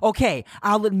 No. Okay,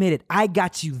 I'll admit it. I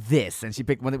got you this. And she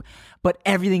picked one, but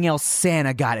everything else,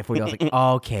 Santa got it for you. I was like,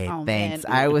 okay, thanks.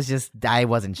 Man. I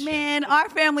wasn't sure. Man, our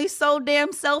family's so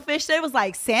damn selfish. They was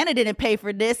like, Santa didn't pay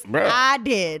for this. Bruh. I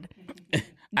did.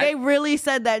 They really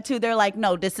said that too. They're like,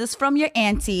 no, this is from your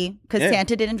auntie because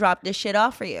Santa didn't drop this shit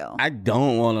off for you. I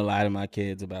don't want to lie to my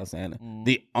kids about Santa.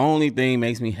 The only thing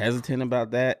makes me hesitant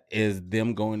about that is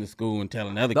them going to school and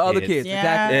telling other kids. Yeah,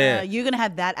 Exactly. Yeah. You're gonna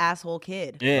have that asshole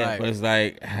kid. Yeah, Right. but it's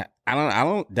like I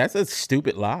don't. That's a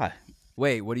stupid lie.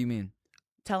 Wait, what do you mean?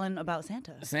 Telling about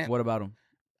Santa. Santa, What about him?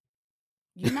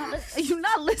 You're not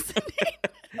listening.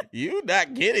 you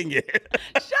not getting it.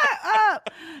 Shut up.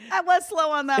 I was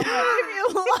slow on that one. Leave me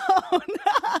alone.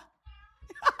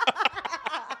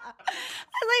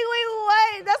 I was like, wait,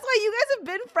 what? That's why you guys have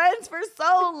been friends for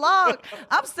so long.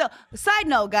 I'm still. Side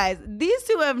note, guys, these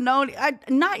two have known. I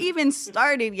not even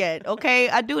started yet. Okay,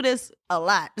 I do this a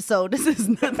lot, so this is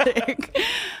nothing.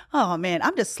 Oh man,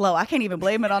 I'm just slow. I can't even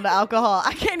blame it on the alcohol.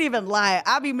 I can't even lie.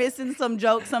 I'll be missing some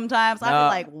jokes sometimes. I'll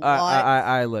be like, what?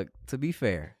 I look. To be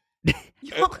fair,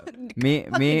 me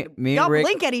and Y'all Rick,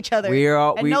 blink at each other we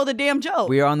know the damn joke.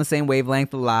 we are on the same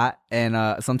wavelength a lot,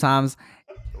 and sometimes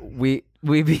we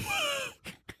be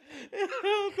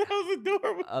That was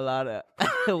adorable. a lot of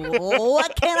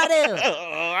what can I do?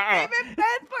 We've been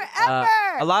friends forever.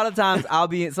 A lot of times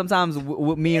sometimes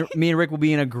me and Rick will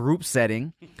be in a group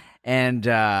setting, and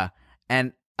a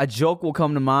joke will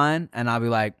come to mind, and I'll be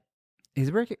like,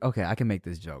 "Is Rick okay? I can make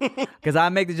this joke," because I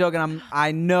make the joke, and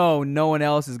I know no one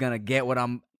else is gonna get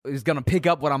is gonna pick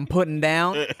up what I'm putting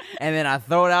down, and then I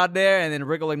throw it out there, and then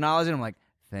Rick will acknowledge it. I'm like,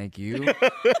 "Thank you,"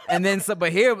 and then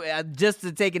but here, just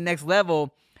to take it next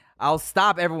level, I'll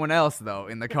stop everyone else though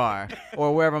in the car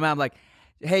or wherever I'm at. I'm like,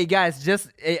 hey guys,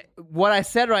 what I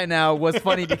said right now was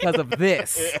funny because of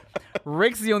this.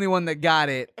 Rick's the only one that got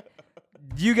it.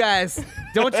 You guys,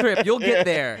 don't trip. You'll get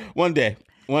there. One day,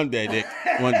 Dick.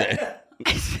 One day.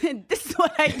 This is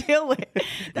what I deal with.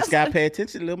 Just gotta pay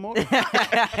attention a little more.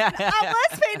 I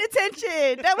was paying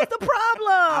attention. That was the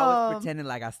problem. I was pretending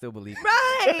like I still believe it.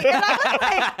 Right. And I was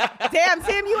like, damn,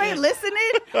 Tim, you ain't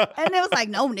listening? And it was like,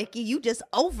 no, Nikki, you just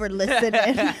over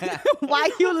listening. Why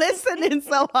you listening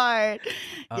so hard?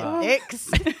 You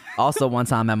dicks. Also, one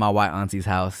time at my white auntie's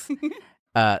house,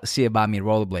 she had bought me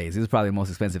rollerblades. It was probably the most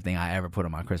expensive thing I ever put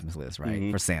on my Christmas list,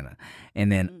 right, for Santa.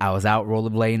 And then I was out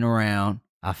rollerblading around.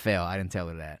 I fell. I didn't tell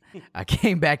her that. I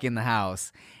came back in the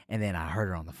house, and then I heard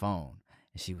her on the phone,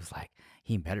 and she was like,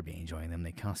 "He better be enjoying them.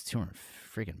 They cost $200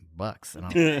 freaking bucks." And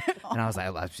I was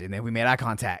like, and then we made eye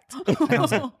contact, and I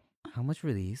was like, "How much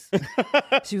were these?"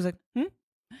 She was like,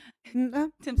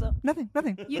 Tim's up. Nothing.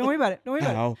 Don't worry about it. Don't worry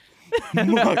about How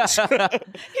much?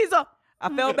 He's up.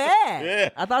 it. I felt bad. Yeah.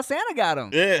 I thought Santa got them.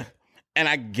 Yeah. And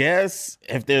I guess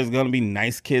if there's gonna be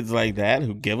nice kids like that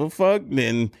who give a fuck,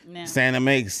 then Santa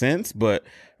makes sense. But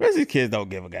the rest of these kids don't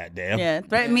give a goddamn. Yeah.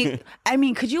 I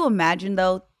mean, could you imagine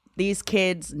though? These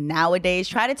kids nowadays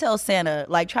try to tell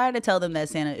them that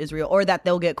Santa is real or that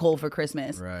they'll get cold for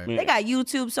Christmas. Right. They got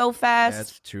YouTube so fast.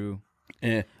 That's true.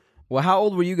 Yeah. Well, how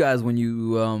old were you guys when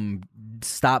you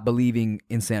stopped believing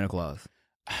in Santa Claus?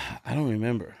 I don't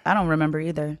remember. I don't remember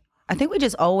either. I think we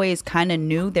just always kind of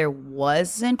knew there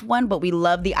wasn't one, but we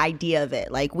loved the idea of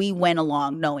it. Like we went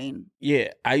along knowing. Yeah,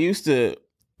 I used to.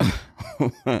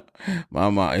 My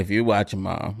mom, if you're watching,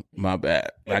 Mom, my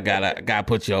bad. I gotta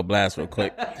put you on blast real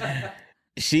quick.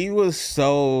 She was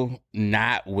so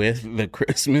not with the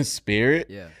Christmas spirit.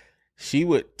 Yeah. She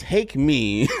would take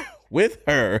me with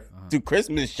her to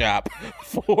Christmas shop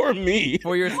for me.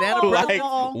 For your Santa Like,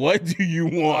 present? what do you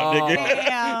want, nigga?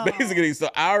 Damn. Basically, so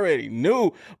I already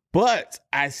knew. But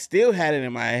I still had it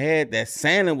in my head that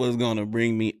Santa was going to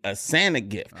bring me a Santa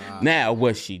gift. Now,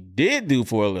 what she did do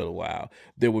for a little while,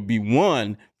 there would be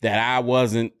one that I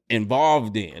wasn't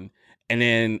involved in. And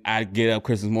then I'd get up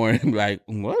Christmas morning and be like,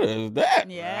 what is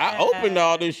that? Yeah. I opened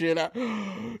all this shit out.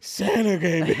 Santa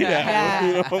gave me that.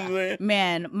 You know what I'm saying?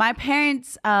 Man, my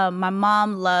parents, my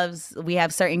mom loves, we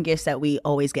have certain gifts that we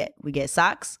always get. We get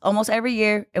socks almost every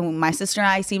year. And my sister and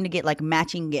I seem to get like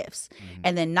matching gifts.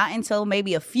 And then not until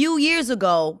maybe a few years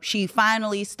ago, she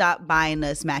finally stopped buying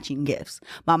us matching gifts.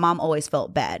 My mom always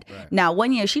felt bad. Right. Now,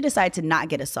 one year she decided to not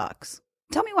get us socks.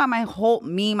 Tell me why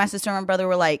me, my sister, and my brother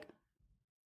were like,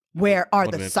 where are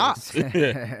the socks?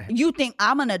 Yeah. You think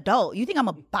I'm an adult? You think I'm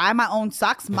gonna buy my own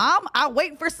socks, Mom? I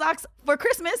wait for socks for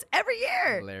Christmas every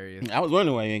year. Hilarious. I was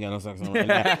wondering why you ain't got no socks on right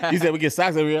now. You said we get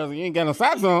socks every year. I was like, you ain't got no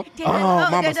socks on. Yeah, Oh,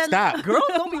 no, mama, that- stop. Girls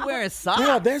don't be wearing socks.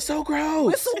 Bro, they're so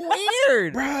gross. It's so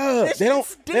weird. Bro, That they don't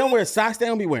shit wear socks. They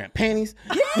don't be wearing panties.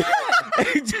 Yeah.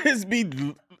 They just be.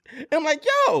 I'm like,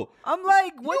 yo, I'm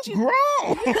like, what you you?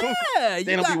 grown. Yeah,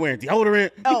 They don't be wearing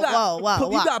deodorant. Oh, you got,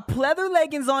 whoa. You got pleather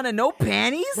leggings on and no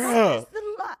panties? Bruh.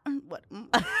 What?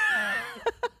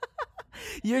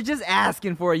 You're just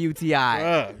asking for a UTI.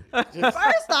 Bruh. Just-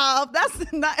 First off,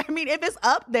 that's not. I mean, if it's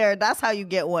up there, that's how you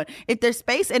get one. If there's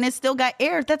space and it's still got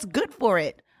air, that's good for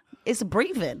it. It's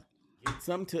breathing.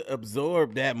 something to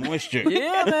absorb that moisture.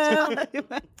 Yeah,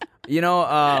 man. You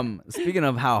know, speaking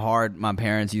of how hard my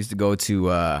parents used to go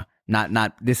to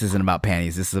not this isn't about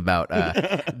panties, this is about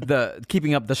the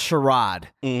keeping up the charade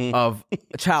of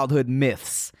childhood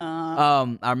myths.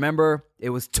 I remember it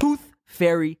was Tooth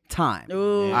Fairy time.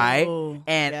 Ooh. All right.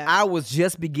 And Yeah. I was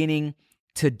just beginning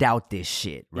to doubt this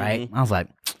shit, right? I was like,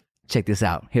 check this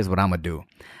out. Here's what I'm gonna do.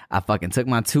 I fucking took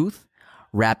my tooth,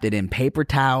 wrapped it in paper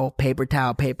towel. It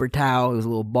was a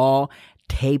little ball,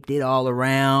 taped it all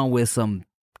around with some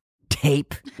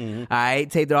tape. All right,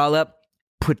 taped it all up,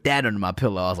 put that under my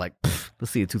pillow. I was like,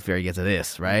 let's see if Tooth Fairy gets to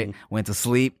this, right? Went to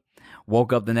sleep,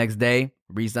 woke up the next day,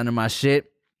 reached under my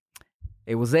shit.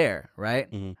 It was there, right?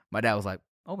 My dad was like,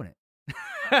 open it.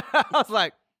 I was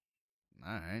like,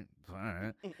 all right.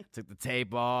 Took the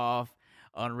tape off,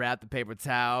 unwrapped the paper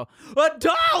towel. $1!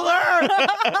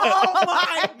 Oh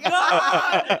my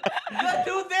God! The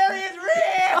Tooth Fairy is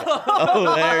real!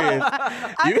 Hilarious.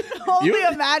 I You- can only you-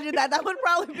 imagine that. That would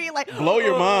probably be like Blow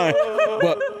your mind.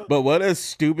 But what a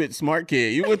stupid smart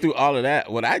kid. You went through all of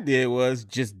that. What I did was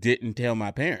just didn't tell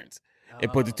my parents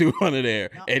and put the tooth under there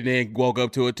and then woke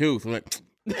up to a tooth. I'm like,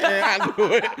 I knew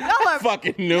it. Y'all are-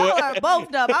 Fucking knew Y'all it. are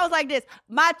both dumb. I was like this.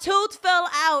 My tooth fell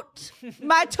out.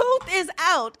 My tooth is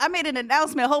out. I made an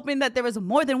announcement hoping that there was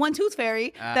more than one tooth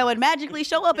fairy that would magically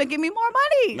show up and give me more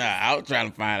money. Nah, I was trying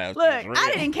to find out. if she Look, was I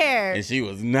real. didn't care. And she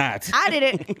was not. I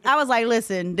didn't. I was like,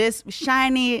 listen, this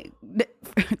shiny.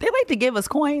 They like to give us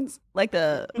coins, like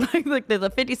the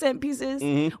 50-cent pieces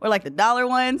or like the dollar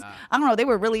ones. I don't know. They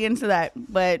were really into that,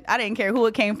 but I didn't care who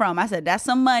it came from. I said, that's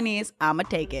some monies. I'ma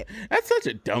take it. That's such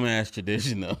a dumbass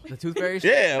tradition, though. The Tooth Fairy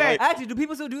shit? Yeah, like, Actually, do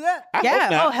people still do that? I Yeah.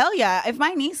 hope not. Oh, hell yeah. If my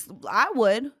niece, I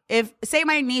would. If, say,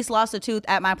 my niece lost a tooth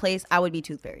at my place, I would be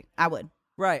Tooth Fairy. I would.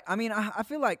 Right. I mean, I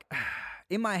feel like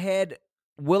in my head,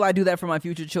 will I do that for my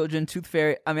future children? Tooth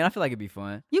Fairy? I mean, I feel like it'd be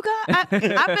fun. You got,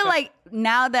 I feel like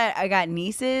now that I got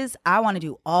nieces, I want to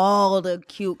do all the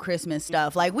cute Christmas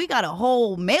stuff. Like, we got a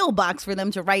whole mailbox for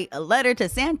them to write a letter to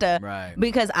Santa. Right.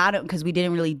 Because we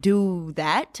didn't really do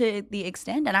that to the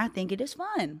extent, and I think it is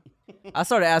fun. I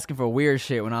started asking for weird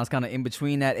shit when I was kind of in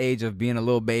between that age of being a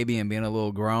little baby and being a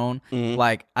little grown.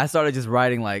 Like, I started just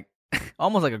writing like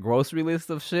almost like a grocery list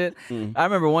of shit. I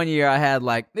remember one year I had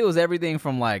like, it was everything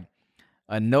from like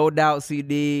a No Doubt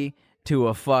CD to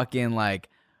a fucking like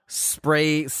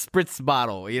spritz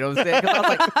bottle. You know what I'm saying? 'Cause I was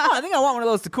like, I think I want one of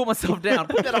those to cool myself down.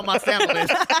 Put that on my sample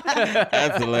list.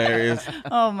 That's hilarious.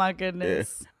 Oh, my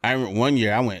goodness. I remember one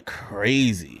year I went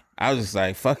crazy. I was just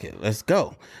like, fuck it, let's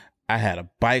go. I had a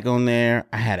bike on there.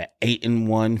 I had an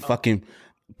 8-in-1 fucking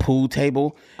pool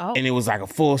table. And it was like a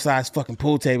full-size fucking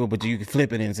pool table, but you could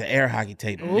flip it and it's an air hockey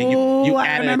table. And Ooh, you I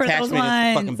add an remember those attachment, it's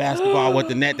ones. fucking basketball with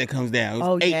the net that comes down. It was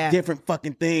Oh, 8 yeah. different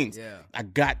fucking things. Yeah. I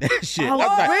got that shit. Oh, I was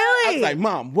like, I really? was like,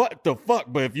 Mom, what the fuck?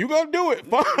 But if you gonna do it,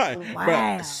 fine. Wow.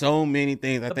 Bruh, so many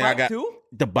things. I think I bike got too?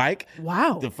 the bike,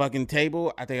 Wow. the fucking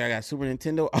table. I think I got Super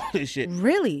Nintendo, all this shit.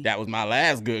 Really? That was my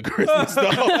last good Christmas though.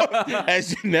 That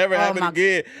should never happen my-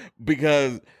 again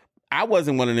because I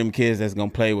wasn't one of them kids that's gonna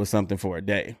play with something for a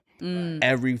day.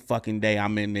 Every fucking day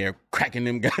I'm in there cracking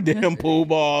them goddamn pool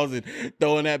balls and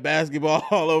throwing that basketball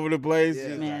all over the place.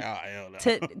 Just Man. like, oh, hell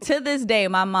no. to this day,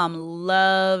 my mom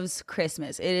loves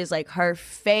Christmas. It is like her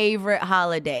favorite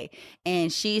holiday.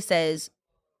 And she says,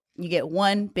 You get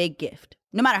one big gift,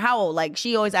 no matter how old. Like,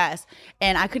 she always asked.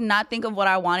 And I could not think of what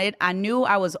I wanted. I knew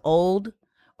I was old,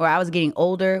 or I was getting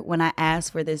older when I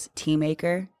asked for this tea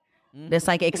maker. This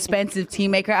like expensive tea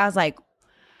maker. I was like,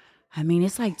 I mean,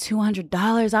 it's like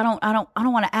 $200. I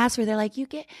don't want to ask for it. They're like, you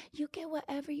get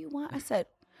whatever you want. I said,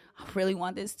 I really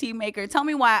want this tea maker. Tell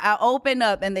me why. I opened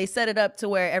up and they set it up to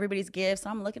where everybody's gifts. So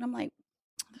I'm looking, I'm like,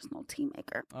 there's no tea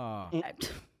maker. Oh.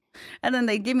 And then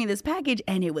they give me this package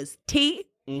and it was tea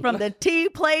from the tea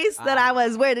place that I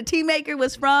was, where the tea maker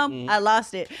was from. I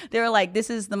lost it. They were like, this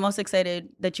is the most excited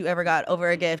that you ever got over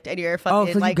a gift. And you're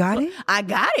fucking so like, you got it? I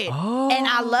got it. Oh. And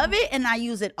I love it. And I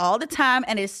use it all the time.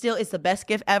 And it's the best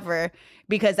gift ever,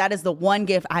 because that is the one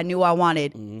gift I knew I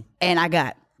wanted and I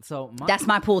got. So That's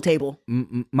my pool table.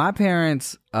 my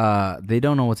parents, they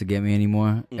don't know what to get me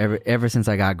anymore. Ever since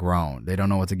I got grown, they don't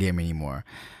know what to get me anymore.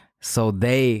 So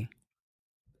they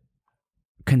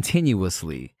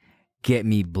continuously get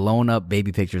me blown up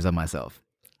baby pictures of myself.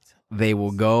 They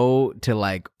will go to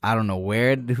like, I don't know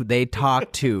where they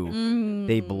talk to.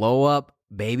 They blow up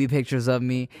baby pictures of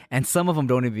me, and some of them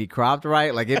don't even be cropped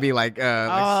right. Like it'd be like,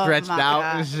 like stretched my out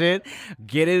God. and shit.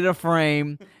 Get it in a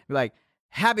frame. Be like,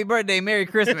 happy birthday, Merry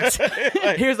Christmas.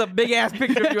 Here's a big ass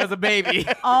picture of you as a baby.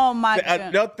 Oh my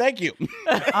God. No, thank you.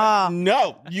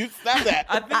 No, you stop that.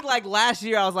 I think like last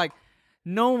year I was like,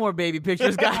 no more baby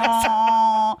pictures, guys.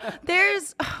 Aw.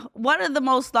 There's one of the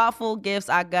most thoughtful gifts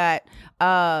I got.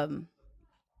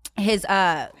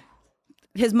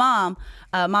 His mom,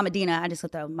 Mama Dina. I just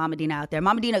throw Mama Dina out there.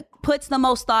 Mama Dina puts the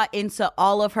most thought into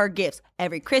all of her gifts.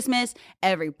 Every Christmas,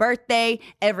 every birthday,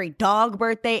 every dog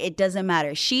birthday, it doesn't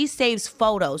matter. She saves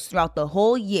photos throughout the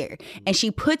whole year, and she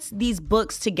puts these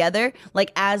books together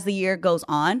like as the year goes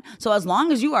on. So as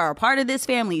long as you are a part of this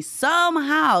family,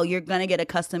 somehow you're gonna get a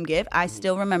custom gift. I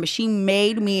still remember she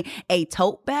made me a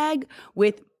tote bag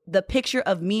with the picture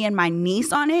of me and my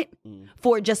niece on it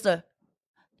for just a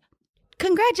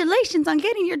congratulations on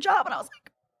getting your job. And I was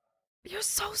like, you're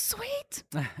so sweet.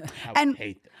 I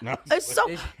hate that. No, It's so,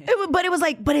 but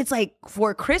it's like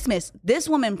for Christmas, this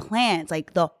woman plans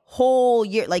like the whole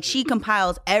year. Like she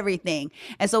compiles everything.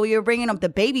 And so we were bringing up the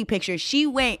baby pictures. She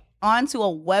went onto a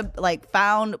web, like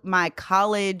found my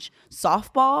college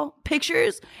softball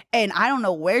pictures. And I don't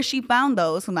know where she found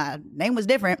those. My name was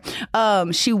different.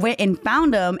 She went and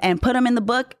found them and put them in the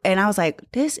book. And I was like,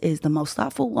 this is the most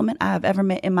thoughtful woman I have ever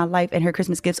met in my life. And her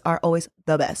Christmas gifts are always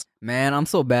the best. Man, I'm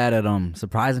so bad at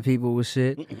surprising people with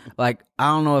shit. Like, I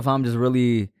don't know if I'm just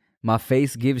really, my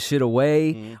face gives shit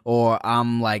away, or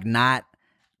I'm like not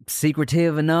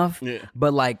secretive enough. Yeah.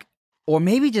 But like, or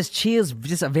maybe just Chia's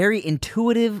just a very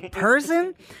intuitive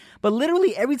person. But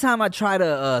literally every time I try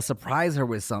to surprise her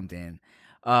with something,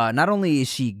 not only is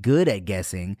she good at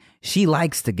guessing, she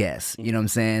likes to guess. You know what I'm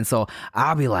saying? So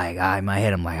I'll be like, in my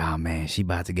head, I'm like, oh man, she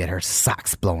about to get her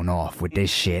socks blown off with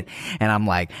this shit. And I'm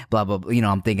like, blah, blah, blah. You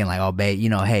know, I'm thinking like, oh babe,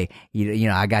 hey, you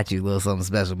know, I got you a little something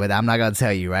special, but I'm not going to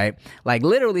tell you, right? Like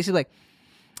literally, she's like,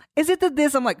 is it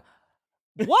this? I'm like,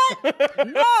 what?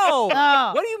 No.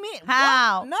 What do you mean?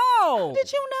 How? What? No.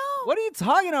 Did you know? What are you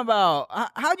talking about?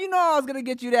 How'd you know I was gonna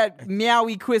get you that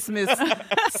meowy Christmas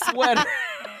sweater?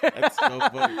 That's so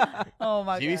funny. Oh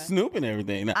my She be God. snooping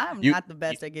everything. Now, I'm not the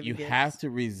best at giving You gifts. have to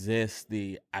resist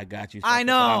the "I got you." I something,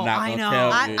 know, so I'm not I gonna know.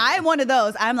 tell you. I'm one of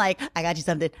those. I'm like, I got you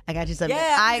something. I got you something.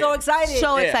 Yeah, I'm so excited.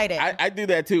 So Yeah, excited. I do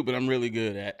that too, but I'm really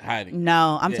good at hiding.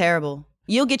 No, I'm Yeah. terrible.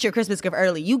 You'll get your Christmas gift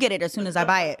early. You get it as soon as I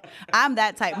buy it. I'm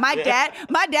that type. My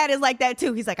dad is like that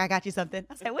too. He's like, I got you something.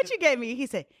 I said, what you get me? He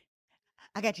said,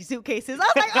 I got you suitcases. I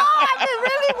was like, oh, I've been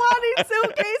really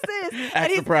wanting suitcases.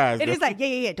 Act surprised, And he's though. like,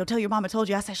 yeah. Don't tell your mom I told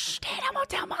you. I said, shh, Dad, I'm gonna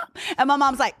tell mom. And my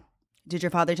mom's like, did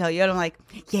your father tell you? And I'm like,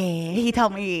 yeah, he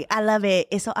told me. I love it.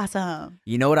 It's so awesome.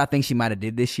 You know what I think she might have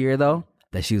did this year though?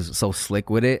 That she was so slick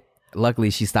with it. Luckily,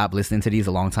 she stopped listening to these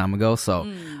a long time ago. So,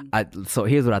 so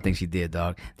here's what I think she did,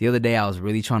 dog. The other day, I was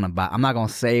really trying to buy. I'm not gonna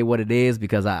say what it is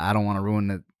because I don't want to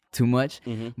ruin it too much.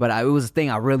 But it was a thing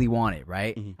I really wanted.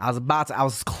 Right? I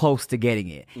was close to getting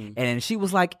it, and she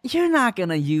was like, "You're not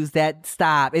gonna use that.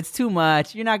 Stop. It's too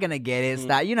much. You're not gonna get it.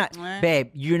 Stop. You're not,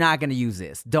 babe. You're not gonna use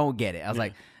this. Don't get it." I was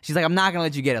like, "She's like, I'm not gonna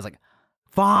let you get it." I was like,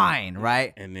 "Fine,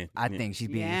 right?" And then I think she's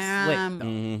being Yeah. slick.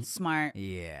 Though. Smart.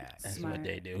 Yeah. that's Smart. what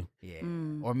they do. Yeah.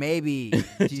 Or maybe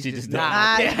she's She just just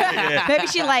not. Maybe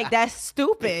she like, that's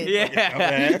stupid.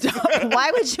 Yeah.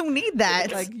 Why would you need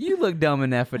that? Like, you look dumb in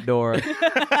that fedora.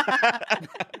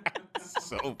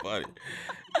 So funny.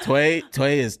 Toy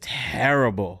is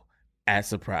terrible at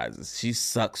surprises. She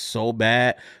sucks so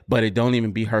bad, but it don't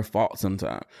even be her fault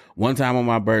sometimes. One time on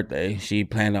my birthday, she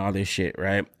planned all this shit,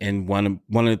 right? And one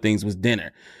of the things was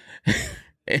dinner.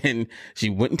 And she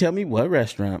wouldn't tell me what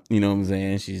restaurant, you know what I'm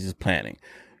saying? She's just planning.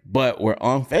 But we're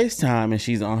on FaceTime and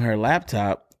she's on her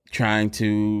laptop trying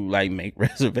to like make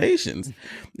reservations.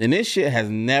 And this shit has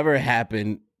never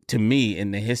happened to me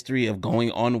in the history of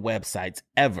going on websites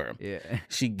ever. Yeah.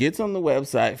 She gets on the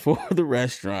website for the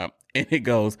restaurant and it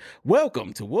goes,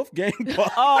 "Welcome to Wolfgang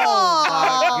Park." Oh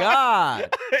my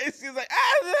God. And she's like,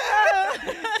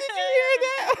 did you hear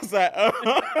that? I was like,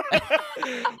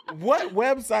 what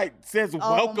website says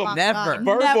welcome? my Never. God,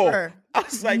 Verbal. Never. I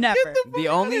was like, Never. get the fuck The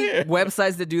outta only here.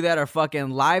 websites that do that are fucking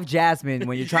Live Jasmine.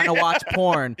 When you're trying to watch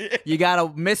porn, you got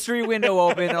a mystery window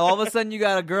open, and all of a sudden you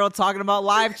got a girl talking about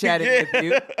live chatting with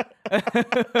you. And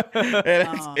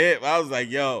that's it. I was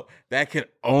like, yo, that could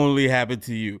only happen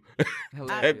to you.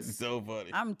 That's so funny.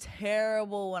 I'm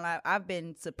terrible when I've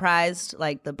been surprised,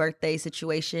 like the birthday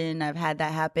situation. I've had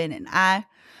that happen, and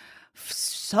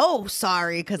so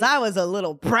sorry because I was a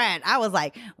little brat. I was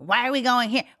like, "Why are we going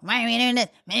here? Why are we doing this?"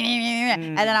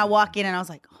 And then I walk in, and I was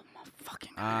like, "Oh my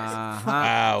fucking god!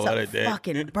 Wow, It's what a a day.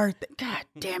 fucking birthday! God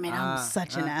damn it! I'm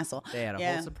such an asshole." They had a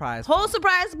Yeah. whole surprise. Whole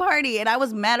surprise party, and I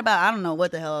was mad about. I don't know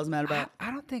what the hell I was mad about. I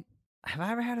don't think. Have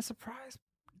I ever had a surprise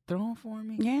thrown for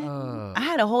me? Yeah, I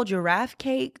had a whole giraffe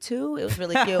cake too. It was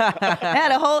really cute. I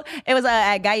had a whole. It was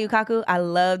at Gayukaku. I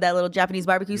love that little Japanese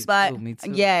barbecue spot. Me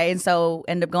too. Yeah, and so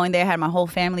ended up going there. Had my whole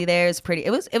family there. It's pretty. It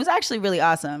was actually really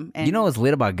awesome. And You know what's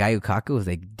lit about Gayukaku is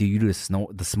they do you do the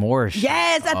s'more shit.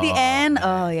 yes, at the end. man.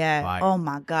 Oh yeah. Fire. Oh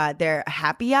my god, their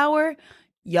happy hour.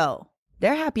 Yo,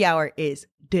 their happy hour is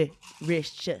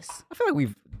delicious. I feel like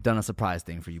we've done a surprise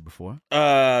thing for you before.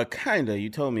 Kinda. You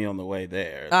told me on the way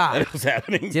there that it was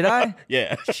happening. Did I?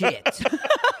 Yeah. Shit.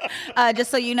 Just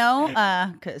so you know,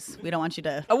 because we don't want you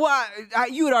to. Well,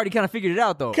 you had already kind of figured it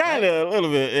out though. Kinda, a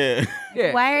little bit, yeah.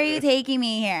 Yeah. Why are you taking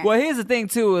me here? Well, here's the thing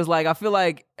too: is like I feel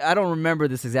like I don't remember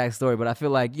this exact story, but I feel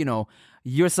like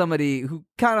you're somebody who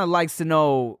kind of likes to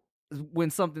know when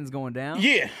something's going down.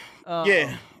 Yeah. Uh,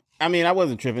 Yeah. I mean, I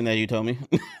wasn't tripping that you told me.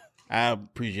 I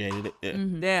appreciated it. Yeah.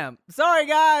 Damn. Sorry,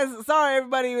 guys. Sorry,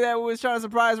 everybody that was trying to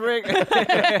surprise Rick.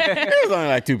 It was only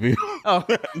like 2 people. Oh.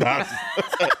 No, I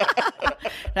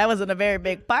That wasn't a very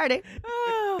big party.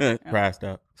 was surprised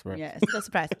up. Surprised. Yeah, still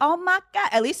surprised. Oh my god!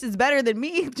 At least it's better than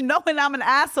me knowing I'm an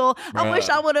asshole. I wish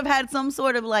I would have had some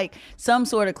sort of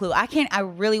clue. I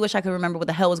really wish I could remember what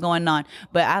the hell was going on.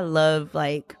 But I love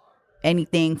like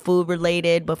anything food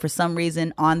related. But for some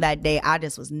reason on that day, I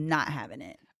just was not having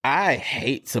it. I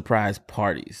hate surprise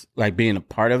parties, like being a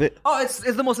part of it. Oh, it's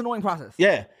the most annoying process.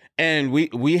 Yeah, and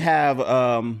we have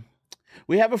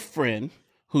a friend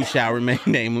who shall remain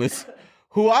nameless,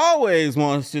 who always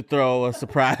wants to throw a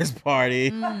surprise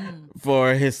party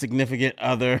for his significant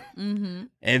other, and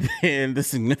then the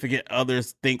significant other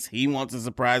thinks he wants a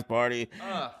surprise party,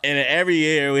 and then every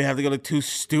year we have to go to 2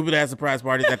 stupid ass surprise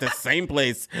parties at the same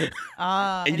place,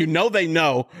 and they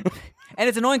know. And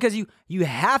it's annoying because you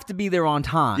have to be there on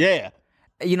time. Yeah.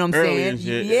 You know what I'm Early saying? and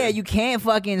shit, Yeah, yeah. you can't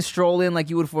fucking stroll in like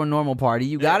you would for a normal party.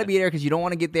 You got to be there because you don't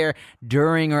want to get there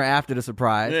during or after the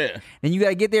surprise. Yeah. Then you got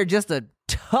to get there just to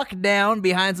tuck down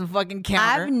behind some fucking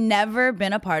counter. I've never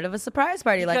been a part of a surprise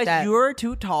party like because that. you're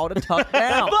too tall to tuck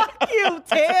down. Fuck you,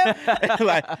 Tim.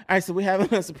 Like, all right, so we're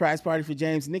having a surprise party for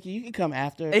James. Nikki, you can come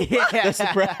after Yeah. the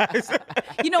surprise.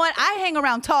 You know what? I hang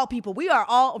around tall people. We are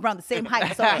all around the same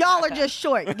height. So y'all are just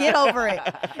short. Get over it.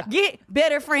 Get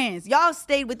better friends. Y'all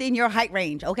stayed within your height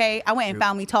range, okay? I went and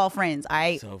found me tall friends. All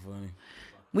right. So funny.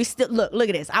 We still look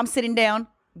at this. I'm sitting down.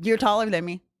 You're taller than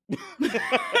me.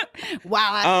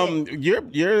 Wow.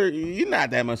 You're not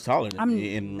that much taller than I'm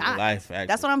me in not. real life. Actually.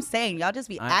 That's what I'm saying. Y'all just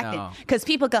be I acting. know. Because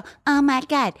people go, "Oh my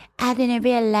God, I didn't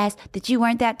realize that you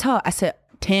weren't that tall." I said,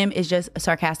 Tim is just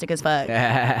sarcastic as fuck.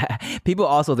 People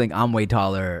also think I'm way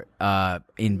taller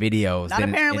in videos. Not than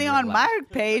apparently in on real my life.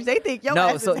 page. They think yo No,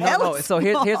 ass so is hella no. So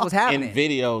here's what's small. happening. in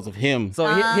videos of him. So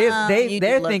you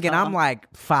they're do look thinking tall. I'm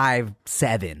like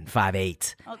 5'7",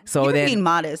 5'8". So You're then, being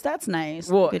modest. That's nice.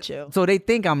 well, Look at you. so they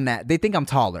think I'm that. They think I'm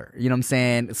taller. You know what I'm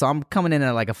saying? So I'm coming in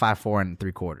at like a 5'4"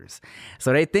 3/4.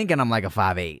 So they thinking I'm like a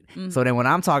 5'8". So then when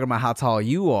I'm talking about how tall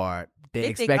you are, they They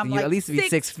think expecting I'm you like at least to be 6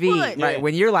 6 feet, foot. right? Yeah.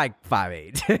 When you're like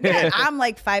 5'8". Yeah, I'm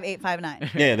like 5'8", 5'9".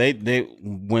 Yeah, they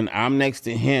when I'm next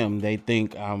to him, they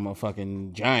think I'm a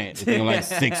fucking giant. They think I'm like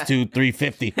 6'2",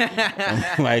 350.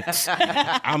 I'm like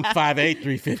I'm 5'8",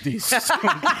 350.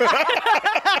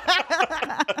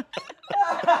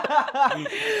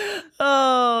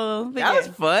 Oh, That was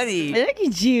funny. look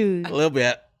at you, A little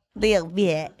bit. little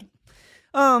bit.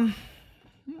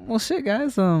 Well, shit,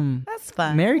 guys. That's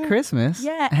fun. Merry Christmas.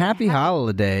 Yeah. Happy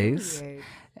holidays. Weird.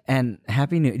 And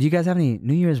Happy New. Do you guys have any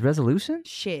New Year's resolution?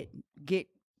 Shit, get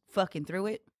fucking through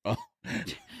it. Oh.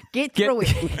 Get through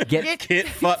it. Get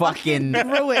fucking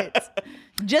through it.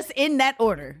 Just in that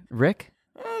order. Rick.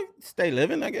 Stay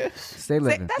living, I guess. Stay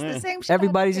living. That's the same shit.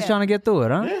 Everybody's just trying to get through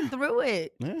it, huh? Yeah. through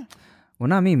it. Yeah. Well,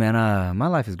 not me, man. My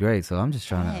life is great, so I'm just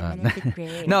trying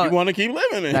to. No, You want to keep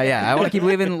living it. yeah, I want to keep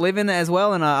living as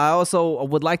well, and I also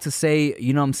would like to say,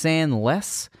 you know, what I'm saying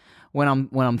less when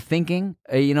I'm thinking,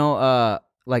 you know,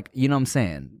 like, you know, what I'm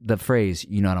saying the phrase,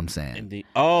 you know what I'm saying. Indeed.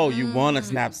 Oh, you want to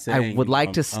stop saying. I would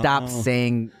like to stop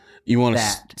saying. You want to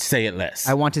that. say it less.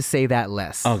 I want to say that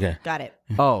less. Okay. Got it.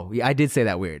 Oh, yeah, I did say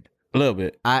that weird. A little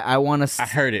bit. I want to. I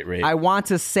heard it, Rick. I want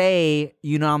to say,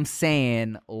 you know what I'm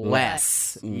saying,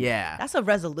 less. Yeah. That's a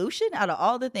resolution out of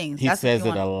all the things. He That's what says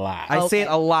you it a want. lot. I say it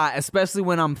a lot, especially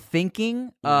when I'm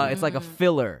thinking. It's like a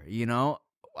filler, you know?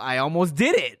 I almost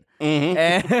did it.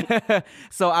 And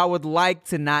so I would like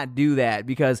to not do that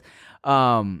because,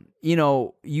 you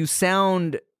know, you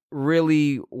sound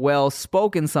really well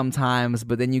spoken sometimes,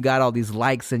 but then you got all these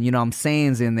likes and, you know what I'm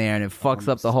saying's in there and it fucks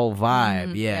up the whole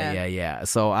vibe. Yeah.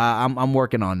 So I'm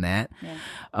working on that. Yeah.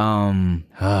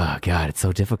 Oh God, it's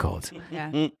so difficult.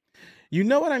 Yeah. You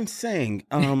know what I'm saying?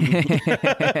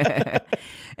 And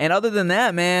other than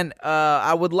that, man,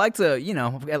 I would like to, you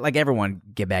know, like everyone,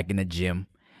 get back in the gym.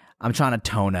 I'm trying to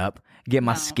tone up, get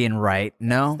my skin right.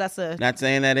 No? That's a Not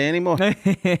saying that anymore. Not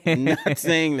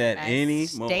saying that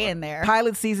anymore. stay in there.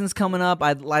 Pilot season's coming up.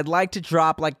 I'd like to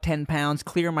drop like 10 pounds,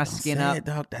 clear my skin Say up. it,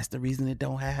 dog. That's the reason it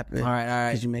don't happen. All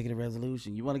right. Because you make it a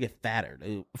resolution. You want to get fatter,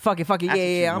 dude. Fuck it. That's what you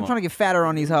Yeah. I'm want. trying to get fatter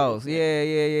on these hoes.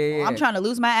 Yeah. I'm trying to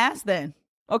lose my ass then.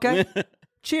 Okay.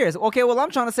 Cheers. Okay, well, I'm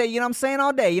trying to say, you know what I'm saying,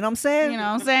 all day. You know what I'm saying? You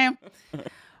know what I'm saying?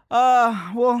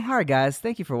 Well, all right, guys.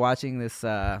 Thank you for watching this.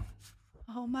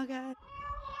 Oh my God.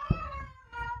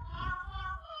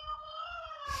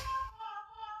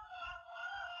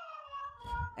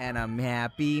 And I'm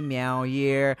happy meow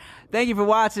year. Thank you for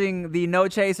watching the No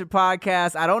Chaser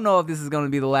podcast. I don't know if this is going to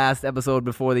be the last episode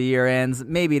before the year ends.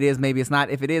 Maybe it is, maybe it's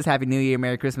not. If it is, Happy New Year,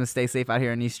 Merry Christmas, stay safe out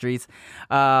here in these streets.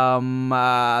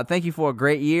 Thank you for a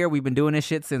great year. We've been doing this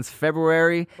shit since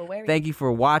February. Thank you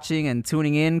for watching and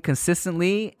tuning in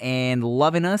consistently and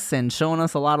loving us and showing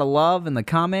us a lot of love in the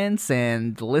comments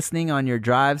and listening on your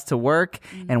drives to work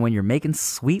and when you're making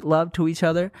sweet love to each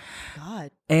other. God.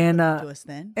 And to us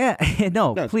then. yeah,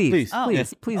 no, please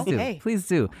Okay.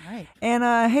 do. All right. And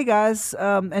hey guys,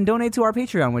 and donate to our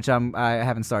Patreon, which I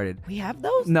haven't started. We have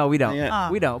those? No, we don't. Yeah.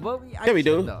 We don't. But Yeah, we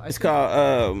do. It's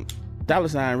called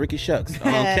 $ Ricky Shucks on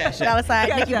Cash App.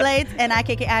 $ Nikki Blades and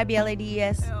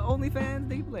IKKIBLADES. OnlyFans,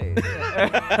 they play.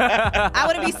 I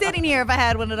wouldn't be sitting here if I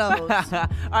had one of those. All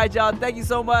right, y'all. Thank you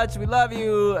so much. We love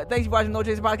you. Thanks for watching No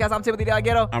Chaser Podcast. I'm Timothy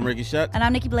Delgado. I'm Ricky Shucks. And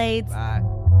I'm Nikki Blades. Bye.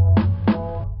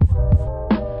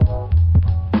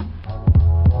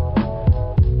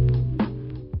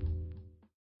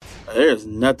 There's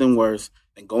nothing worse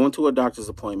than going to a doctor's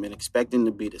appointment expecting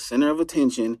to be the center of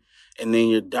attention, and then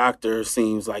your doctor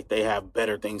seems like they have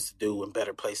better things to do and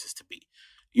better places to be.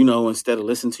 You know, instead of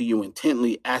listening to you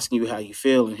intently, asking you how you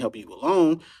feel and help you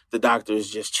along, the doctor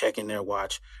is just checking their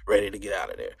watch, ready to get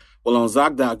out of there. Well, on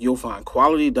ZocDoc, you'll find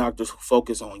quality doctors who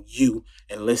focus on you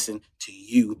and listen to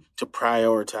you to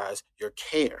prioritize your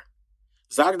care.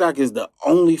 ZocDoc is the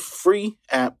only free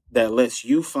app that lets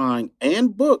you find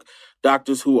and book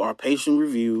doctors who are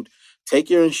patient-reviewed, take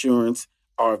your insurance,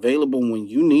 are available when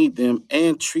you need them,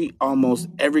 and treat almost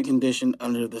every condition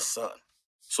under the sun.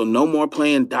 So no more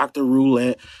playing doctor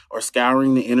roulette or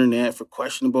scouring the internet for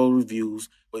questionable reviews.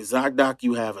 With ZocDoc,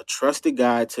 you have a trusted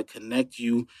guide to connect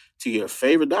you to your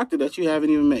favorite doctor that you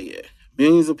haven't even met yet.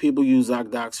 Millions of people use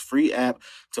ZocDoc's free app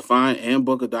to find and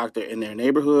book a doctor in their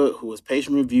neighborhood who is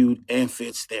patient-reviewed and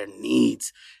fits their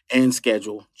needs and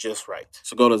schedule just right.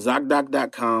 So go to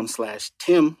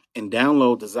ZocDoc.com/Tim and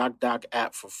download the ZocDoc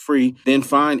app for free. Then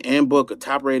find and book a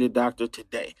top-rated doctor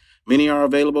today. Many are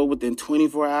available within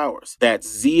 24 hours. That's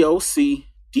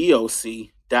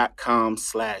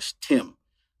ZocDoc.com/Tim.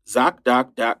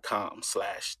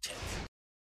 ZocDoc.com/Tim.